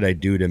 like, what should I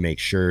do to make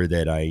sure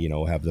that I, you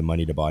know, have the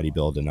money to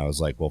bodybuild? And I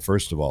was like, well,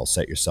 first of all,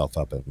 set yourself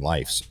up in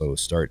life. So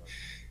start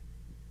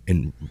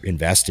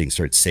investing,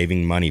 start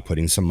saving money,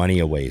 putting some money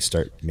away,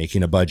 start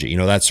making a budget, you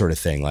know, that sort of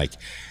thing. Like,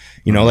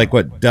 you know, like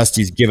what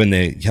Dusty's given,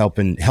 the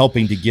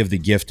helping to give the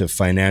gift of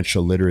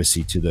financial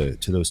literacy to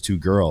those two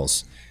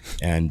girls.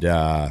 And,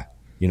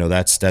 you know,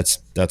 that's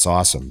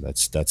awesome.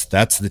 That's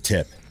the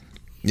tip.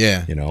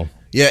 Yeah. You know?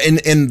 Yeah,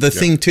 and the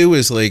thing too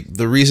is, like,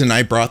 the reason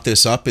I brought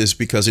this up is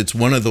because it's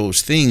one of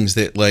those things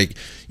that, like,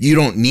 you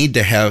don't need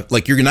to have,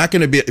 like, you're not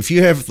going to be, if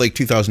you have like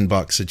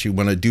 $2,000 that you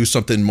want to do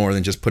something more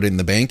than just put it in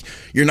the bank,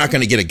 you're not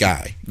going to get a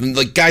guy.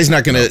 Like, guy's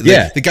not going to,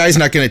 the guy's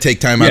not going to take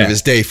time out of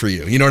his day for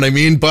you. You know what I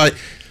mean? But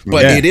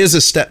it is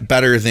a step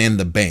better than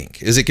the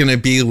bank. Is it going to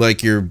be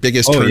like your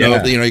biggest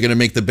turnover? You know, you're going to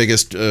make the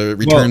biggest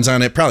returns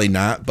on it? Probably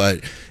not,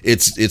 but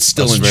it's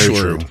still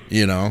insured.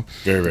 You know,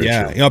 very true.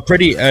 You know,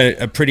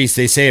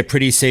 they say a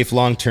pretty safe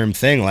long term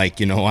thing. Like,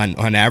 you know,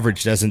 on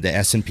average, doesn't the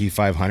S&P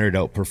 500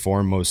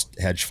 outperform most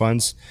hedge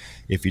funds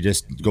if you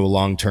just go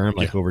long term,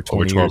 like over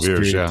 20 years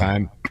period of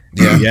time?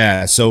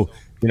 So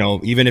you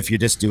know, even if you're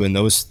just doing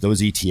those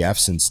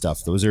ETFs and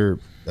stuff, those are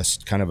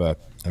kind of a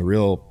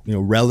real, you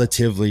know,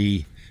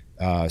 relatively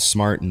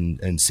smart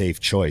and safe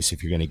choice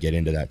if you're going to get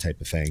into that type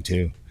of thing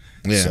too.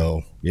 Yeah.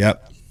 So,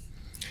 yep.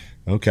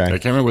 Okay. I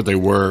can't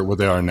remember what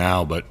they are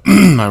now, but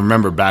I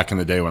remember back in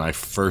the day when I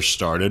first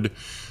started,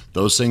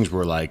 those things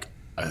were like,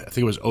 I think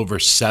it was over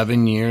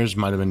 7 years,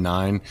 might have been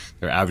 9.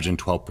 They're averaging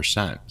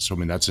 12%. So I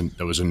mean,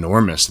 that was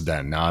enormous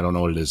then. Now I don't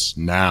know what it is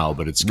now,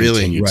 but it's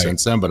continued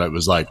since then. But it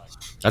was like,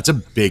 that's a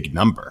big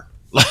number.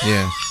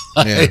 Yeah.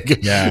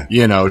 Yeah.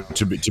 You know,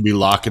 to be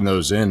locking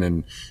those in,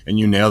 and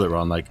you nailed it,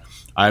 Ron. Like,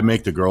 I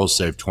make the girls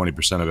save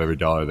 20% of every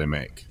dollar they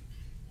make.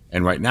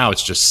 And right now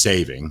it's just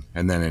saving,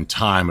 and then in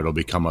time it'll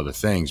become other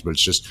things. But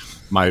it's just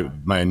my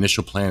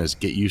initial plan is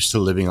get used to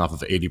living off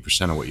of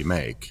 80% of what you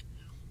make,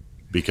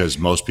 because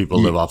most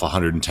people live off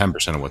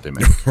 110% of what they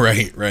make.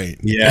 Right.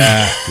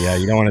 Yeah. Yeah.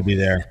 You don't want to be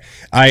there.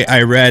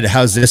 I read,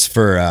 how's this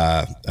for,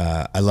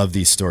 I love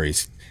these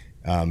stories.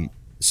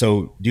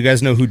 So do you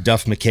guys know who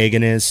Duff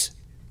McKagan is?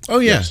 Oh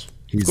yeah. Yes.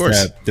 He's of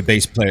course. the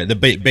bass player,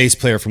 bass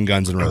player from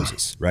Guns N'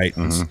 Roses, right?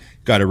 He's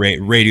got a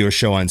radio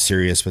show on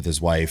Sirius with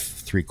his wife,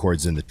 3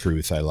 Chords in the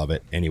Truth. I love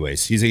it.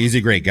 Anyways, he's a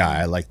great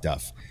guy. I like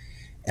Duff.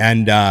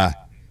 And I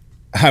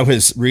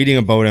was reading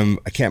about him.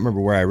 I can't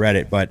remember where I read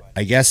it, but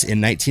I guess in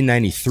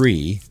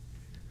 1993,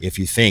 if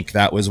you think,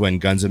 that was when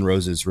Guns N'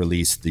 Roses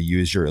released the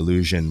Use Your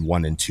Illusion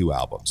 1 and 2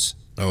 albums.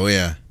 Oh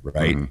yeah.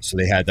 Right. So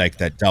they had like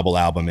that double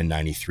album in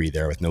 93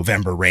 there with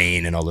November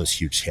Rain and all those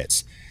huge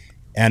hits.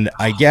 And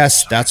I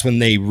guess that's when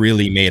they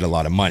really made a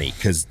lot of money,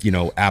 because, you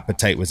know,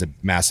 Appetite was a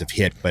massive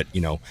hit, but,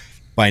 you know,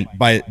 by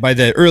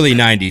the early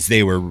 90s,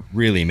 they were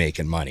really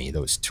making money.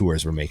 Those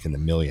tours were making the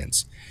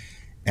millions.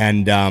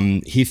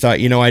 And he thought,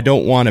 you know, I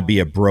don't want to be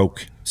a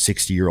broke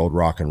 60-year-old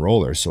rock and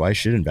roller, so I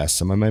should invest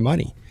some of my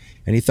money.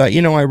 And he thought,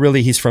 you know,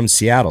 he's from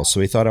Seattle,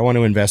 so he thought, I want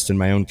to invest in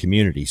my own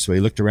community. So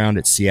he looked around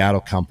at Seattle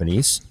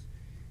companies,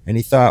 and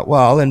he thought,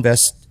 well, I'll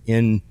invest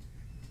in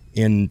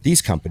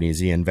these companies.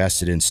 He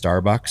invested in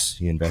Starbucks.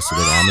 He invested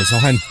in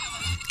Amazon.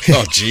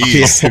 Oh,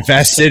 geez. He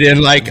invested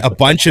in like a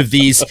bunch of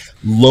these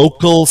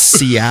local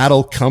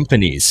Seattle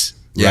companies,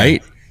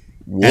 right?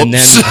 Whoops. And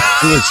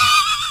then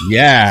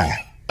yeah.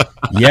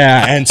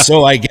 And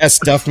so I guess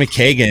Duff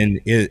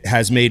McKagan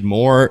has made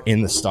more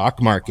in the stock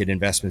market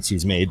investments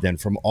he's made than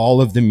from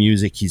all of the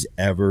music he's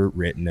ever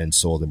written and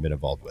sold and been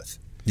involved with.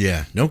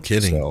 Yeah, no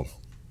kidding. So,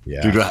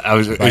 yeah. Dude,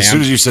 as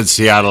soon as you said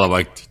Seattle, I'm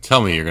like,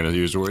 tell me you're going to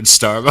use the word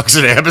Starbucks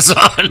and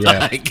Amazon.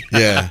 Yeah. Like,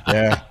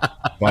 Yeah.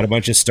 Bought a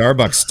bunch of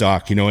Starbucks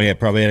stock. You know, he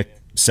probably had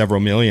several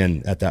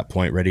million at that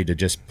point ready to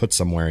just put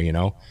somewhere, you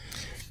know.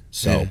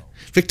 So yeah.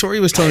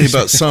 Victoria was telling me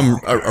about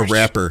a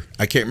rapper.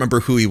 I can't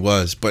remember who he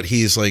was, but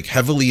he's like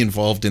heavily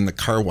involved in the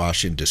car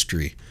wash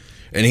industry.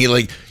 And he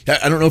like,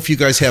 I don't know if you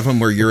guys have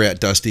them where you're at,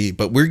 Dusty,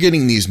 but we're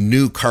getting these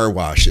new car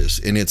washes,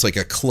 and it's like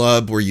a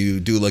club where you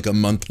do like a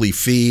monthly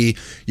fee.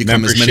 You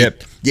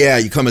membership.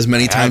 You come as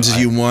many times as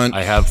you want.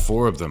 I have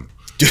 4 of them.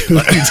 Do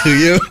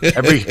you?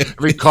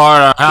 Every car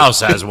in our house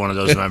has one of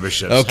those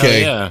memberships.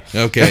 Okay. Hell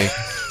yeah. Okay.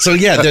 So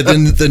yeah,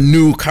 the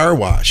new car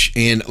wash,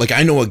 and like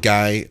I know a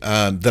guy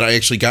that I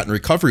actually got in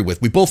recovery with.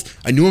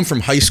 I knew him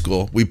from high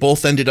school. We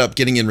both ended up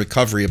getting in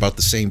recovery about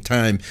the same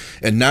time,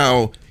 and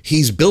now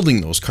he's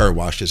building those car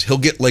washes. He'll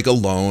get like a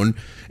loan,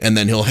 and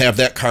then he'll have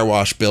that car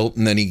wash built,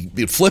 and then he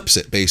flips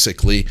it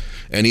basically.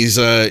 And he's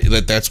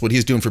that's what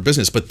he's doing for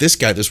business. But this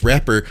guy, this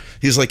rapper,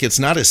 he's like, it's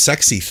not a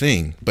sexy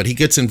thing, but he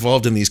gets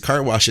involved in these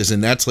car washes,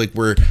 and that's like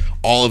where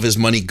all of his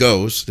money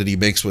goes that he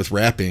makes with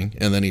rapping,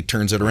 and then he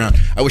turns it around.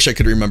 I wish I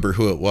could remember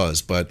who it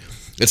was, but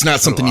it's not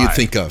something you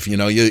think of. You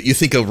know, you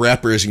think of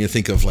rappers and you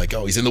think of like,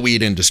 oh, he's in the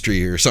weed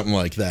industry or something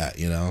like that.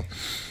 You know,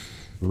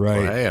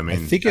 right? Well, hey, I mean,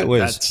 I think it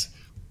was.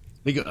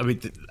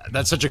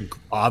 That's such an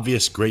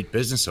obvious great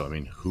business. So I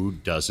mean, who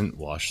doesn't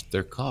wash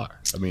their car?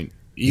 I mean,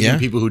 even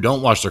people who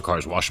don't wash their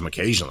cars wash them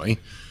occasionally.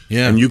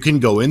 Yeah, and you can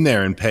go in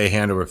there and pay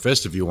hand over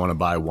fist if you want to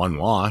buy one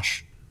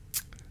wash.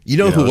 You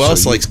know who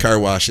else likes car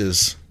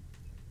washes?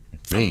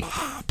 Me.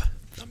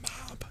 The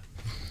mob.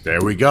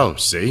 There we go.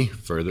 See,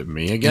 further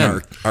me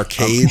again.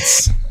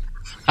 Arcades.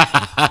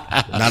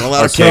 Not a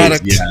lot of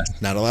product. Yeah.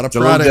 Not a lot of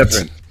product. A little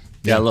different.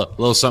 Yeah,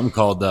 little something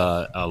called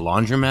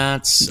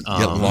laundromats.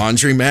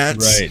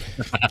 Laundromats. Right.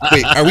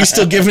 Wait, are we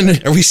still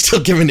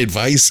giving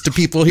advice to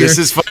people here? This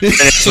is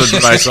financial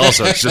advice.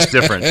 Also, it's just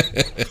different.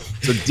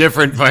 It's a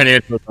different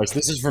financial advice.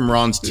 This is from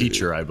Ron's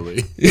teacher, I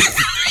believe.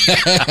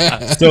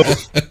 So,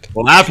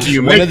 well, after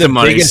you make the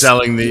money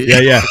selling the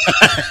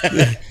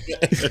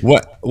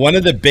One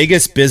of the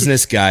biggest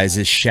business guys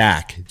is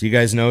Shaq. Do you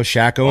guys know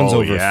Shaq owns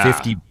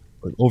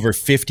over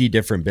 50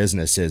 different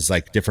businesses,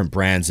 like different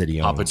brands that he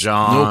owns. Papa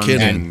John. No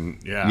kidding.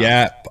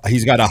 Yeah.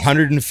 He's got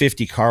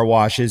 150 car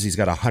washes. He's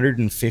got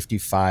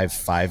 155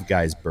 Five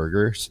Guys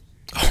burgers.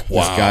 Oh,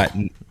 wow. He's got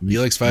he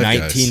likes Five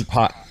 19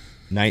 Guys.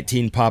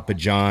 19 Papa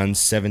John's,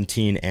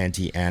 17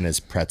 Auntie Anna's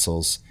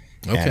pretzels,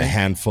 and a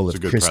handful of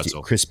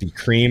Krispy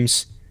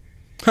Kremes.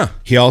 Huh.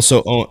 He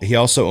also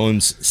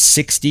owns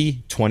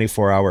 60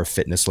 24-hour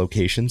fitness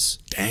locations.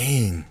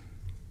 Dang.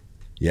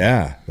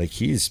 Yeah, like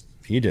he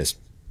just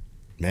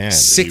Man,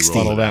 60.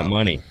 all that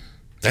money.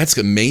 That's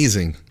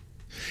amazing.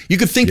 You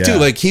could think too,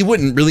 like he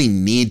wouldn't really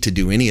need to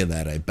do any of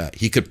that. I bet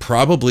he could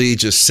probably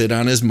just sit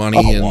on his money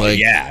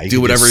and do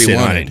whatever he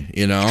wanted.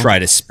 You know, try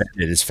to spend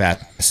it as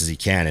fast as he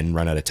can and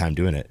run out of time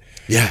doing it.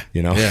 Yeah,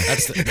 you know. Yeah.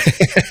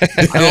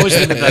 I always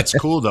think that's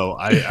cool though.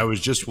 I was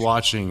just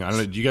watching. I don't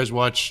know. Do you guys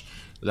watch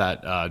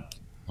that? I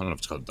don't know if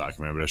it's called a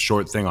documentary, but a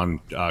short thing on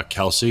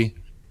Kelsey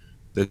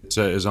that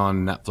is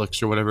on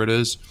Netflix or whatever it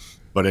is.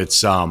 But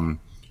it's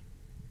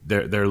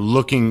they're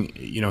looking,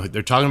 you know,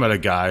 they're talking about a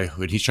guy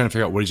who he's trying to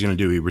figure out what he's going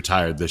to do. He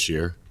retired this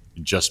year,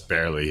 just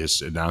barely.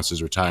 He's announced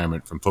his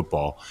retirement from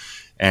football,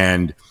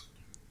 and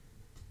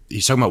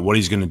he's talking about what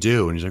he's going to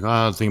do. And he's like, oh,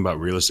 I'm thinking about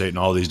real estate and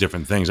all these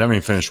different things. I haven't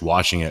even finished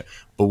watching it,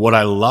 but what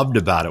I loved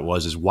about it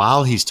is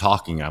while he's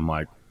talking, I'm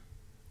like,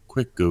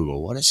 quick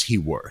Google, what is he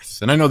worth?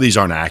 And I know these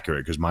aren't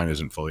accurate because mine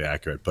isn't fully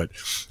accurate, but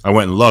I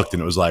went and looked,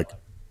 and it was like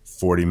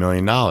 $40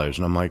 million,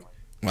 and I'm like,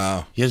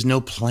 wow, he has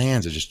no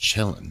plans of just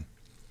chilling.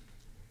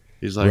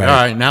 He's like, all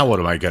right, now what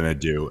am I going to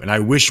do? And I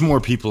wish more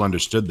people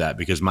understood that,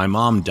 because my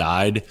mom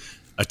died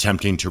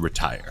attempting to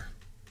retire.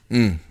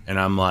 And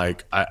I'm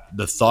like,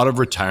 the thought of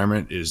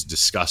retirement is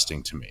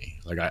disgusting to me.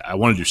 Like, I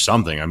want to do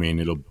something. I mean,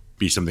 it'll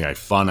be something I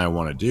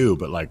want to do,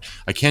 but like,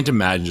 I can't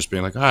imagine just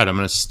being like, all right, I'm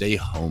going to stay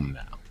home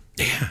now.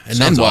 Yeah. And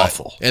then what?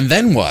 Awful. And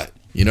then what?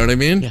 You know what I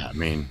mean? Yeah. I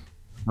mean,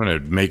 I'm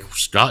going to make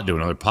Scott do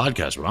another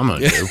podcast. What I'm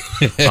going to do.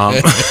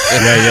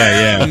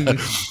 Yeah.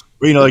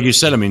 But, you know, like you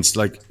said, I mean, it's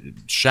like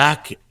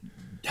Shaq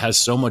has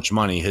so much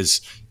money. His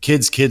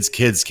kids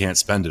can't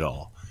spend it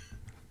all,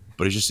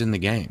 but he's just in the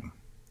game.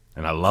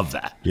 And I love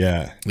that.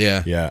 Yeah.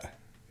 Yeah.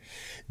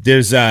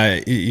 There's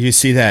you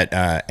see that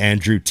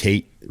Andrew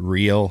Tate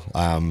reel?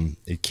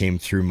 It came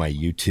through my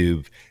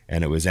YouTube,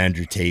 and it was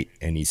Andrew Tate,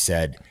 and he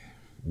said,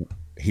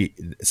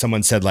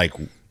 someone said, like,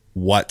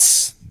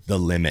 what's the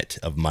limit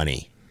of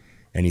money?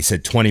 And he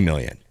said 20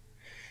 million.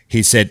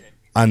 He said,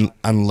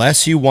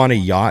 unless you want a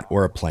yacht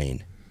or a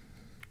plane,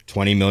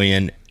 20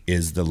 million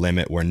is the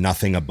limit, where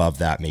nothing above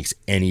that makes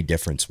any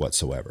difference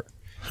whatsoever.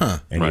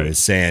 And he was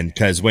saying,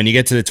 because when you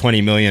get to the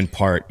 20 million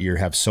part, you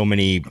have so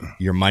many,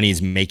 your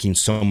money's making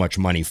so much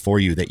money for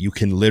you that you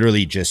can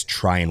literally just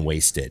try and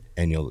waste it,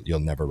 and you'll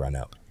never run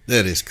out.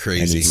 That is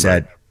crazy.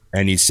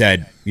 And he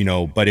said, you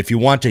know, but if you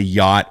want a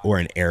yacht or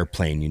an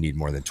airplane, you need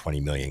more than 20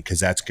 million, because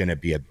that's going to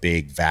be a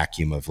big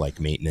vacuum of like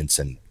maintenance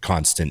and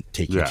constant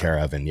taking care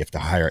of, and you have to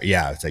hire.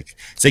 Yeah, it's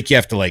like you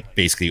have to like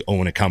basically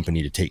own a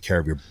company to take care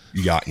of your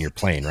yacht and your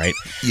plane, right?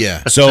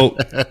 Yeah. So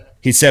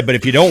he said, but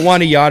if you don't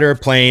want a yacht or a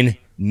plane,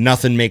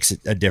 nothing makes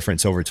a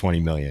difference over 20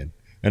 million.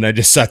 And I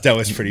just thought that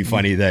was pretty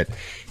funny that,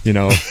 you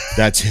know,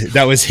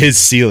 that was his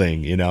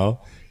ceiling, you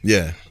know?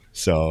 Yeah.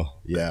 So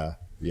yeah.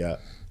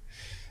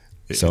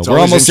 So it's we're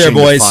almost there,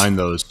 boys.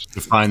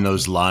 To find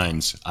those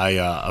lines.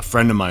 A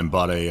friend of mine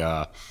bought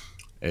a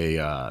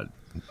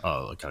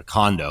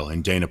condo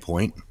in Dana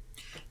Point.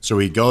 So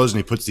he goes and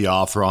he puts the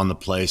offer on the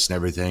place and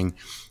everything.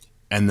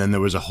 And then there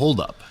was a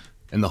holdup.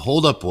 And the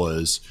holdup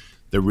was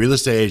the real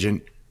estate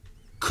agent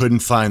couldn't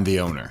find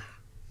the owner.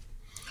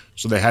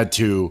 So they had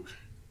to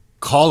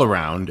call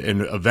around,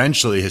 and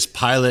eventually his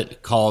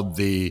pilot called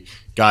the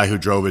guy who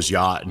drove his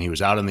yacht, and he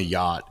was out on the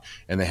yacht,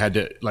 and they had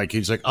to, like,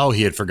 he's like, oh,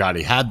 he had forgot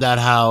he had that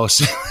house.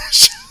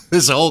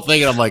 This whole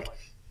thing. And I'm like,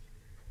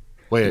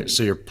 wait,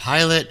 so your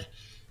pilot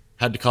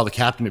had to call the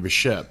captain of your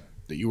ship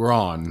that you were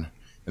on,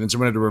 and then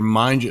someone had to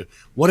remind you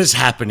what is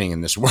happening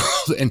in this world,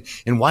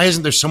 and why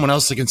isn't there someone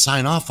else that can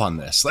sign off on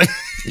this? Like,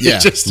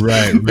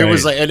 right. It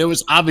was like, and it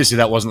was obviously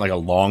that wasn't like a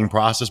long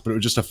process, but it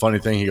was just a funny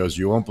thing. He goes,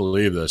 "You won't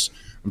believe this.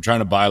 I'm trying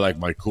to buy like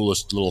my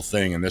coolest little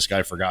thing, and this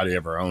guy forgot he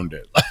ever owned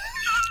it."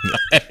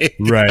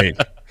 Right.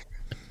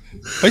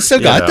 I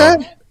still got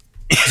that.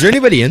 Is there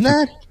anybody in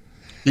that?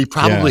 He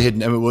probably had.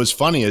 I mean, what was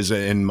funny is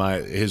in my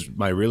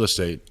real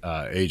estate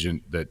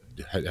agent that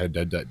had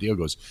that deal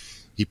goes,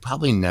 he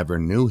probably never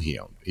knew he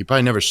owned it. He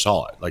probably never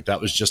saw it. Like, that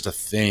was just a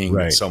thing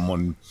that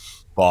someone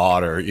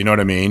bought, or, you know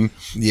what I mean?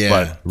 Yeah.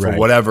 But for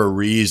whatever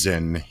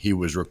reason, he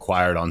was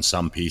required on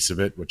some piece of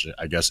it, which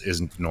I guess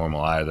isn't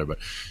normal either. But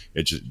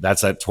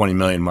that's that 20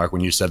 million mark.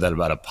 When you said that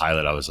about a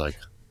pilot, I was like,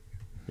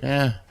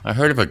 yeah, I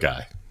heard of a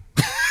guy.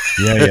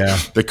 Yeah.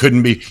 That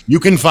couldn't be. You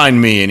can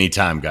find me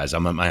anytime, guys.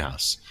 I'm at my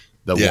house.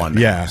 One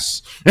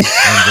house. I'm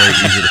very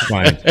easy to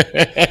find.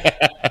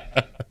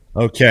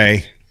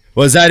 Okay.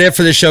 Well, is that it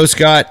for the show,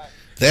 Scott?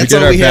 That's we did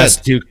all our we best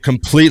had. to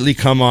completely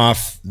come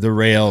off the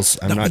rails.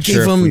 I'm not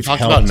sure if we've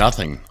talked about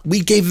nothing. We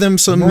gave them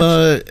some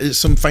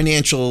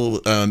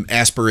financial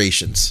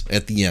aspirations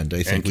at the end.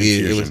 I think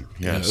it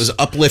was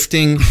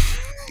uplifting.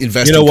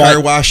 Invest in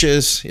car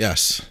washes.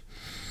 Yes.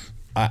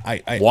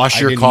 I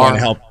wash your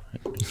car.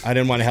 I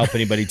didn't want to help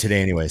anybody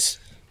today, anyways.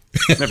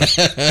 Never.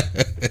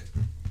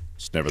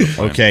 It's never the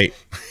plan. Okay.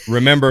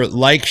 Remember,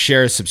 like,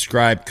 share,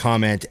 subscribe,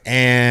 comment,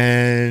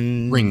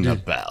 and ring the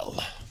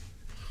bell.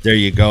 There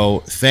you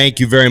go. Thank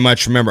you very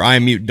much. Remember,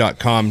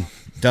 IamMutant.com,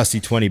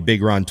 Dusty20,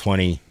 Big Ron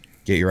 20.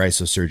 Get your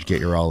ISO surge, get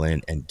your all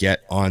in, and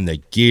get on the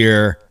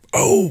gear.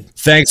 Oh,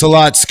 thanks a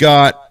lot,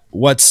 Scott.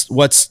 What's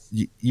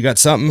you got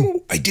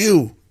something? I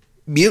do.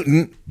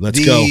 Mutant,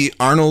 Let's go.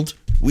 Arnold.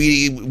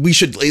 We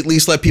should at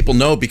least let people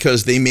know,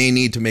 because they may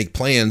need to make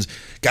plans.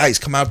 Guys,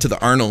 come out to the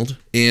Arnold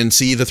and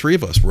see the three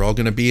of us. We're all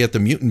going to be at the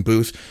Mutant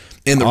booth.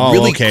 And the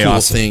really cool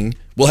thing,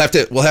 we'll have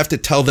to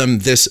tell them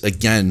this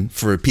again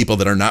for people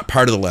that are not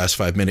part of the Last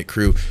 5 Minute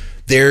crew.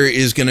 There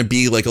is going to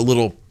be like a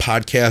little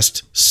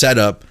podcast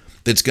setup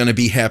that's going to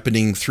be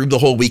happening through the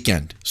whole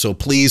weekend. So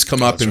please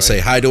come up and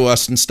say hi to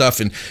us and stuff.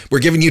 And we're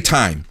giving you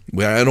time.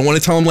 I don't want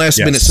to tell them last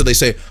minute, so they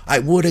say, I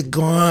would have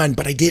gone,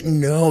 but I didn't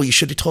know. You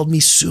should have told me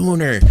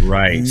sooner.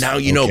 Right. Now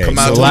you know. Come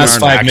out. So to last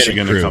 5 minutes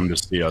going to come to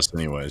see us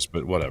anyways,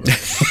 but whatever.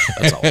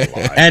 That's all a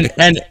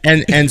lie.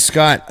 And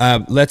Scott,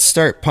 let's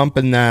start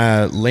pumping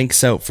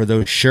links out for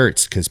those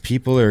shirts, because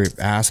people are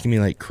asking me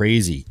like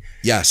crazy.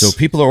 Yes. So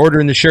people are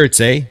ordering the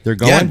shirts, eh? They're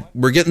going? Yeah,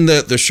 we're getting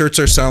the shirts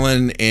are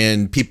selling,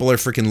 and people are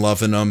freaking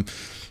loving them.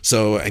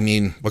 So, I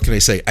mean, what can I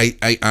say?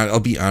 I'll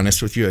be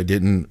honest with you. I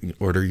didn't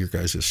order your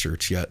guys'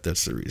 shirts yet.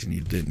 That's the reason you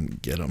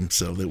didn't get them.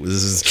 So it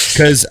was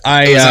because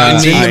I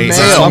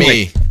saw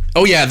me.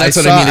 Oh yeah, that's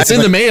what I mean. It's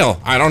in the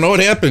mail. I don't know what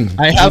happened.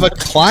 I have a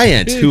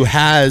client who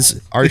has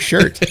our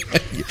shirt,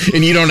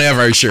 and you don't have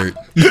our shirt.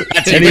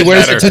 And he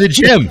wears it to the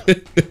gym.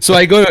 So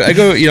I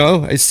go. You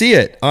know, I see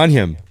it on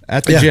him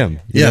at the gym.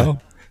 You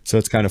know? So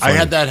it's kind of funny. I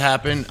had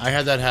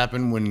that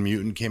happen when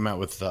Mutant came out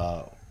with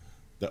the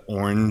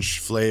orange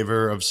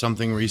flavor of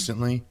something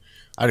recently.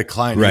 I had a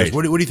client who goes,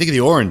 what do you think of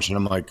the orange? And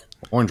I'm like,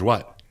 orange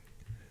what?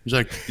 He's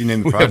like, you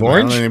name the product. I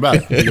don't know anything about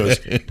it. He goes,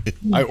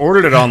 I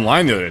ordered it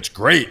online the other day. It's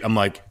great. I'm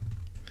like,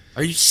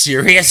 are you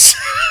serious?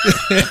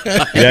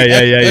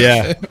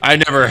 Yeah.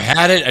 I never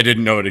had it. I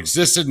didn't know it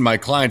existed. My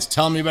client's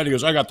telling me about it. He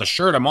goes, I got the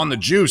shirt. I'm on the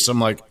juice.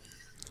 I'm like,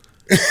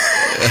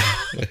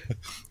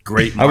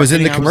 great. I was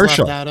in the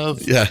commercial.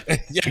 Yeah,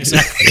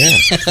 exactly.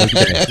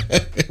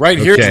 Okay. Right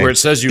here's where it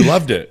says you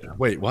loved it.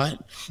 Wait, what?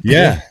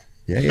 Yeah.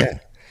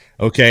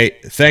 Okay.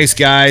 Thanks,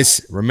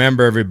 guys.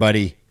 Remember,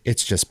 everybody,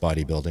 it's just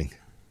bodybuilding.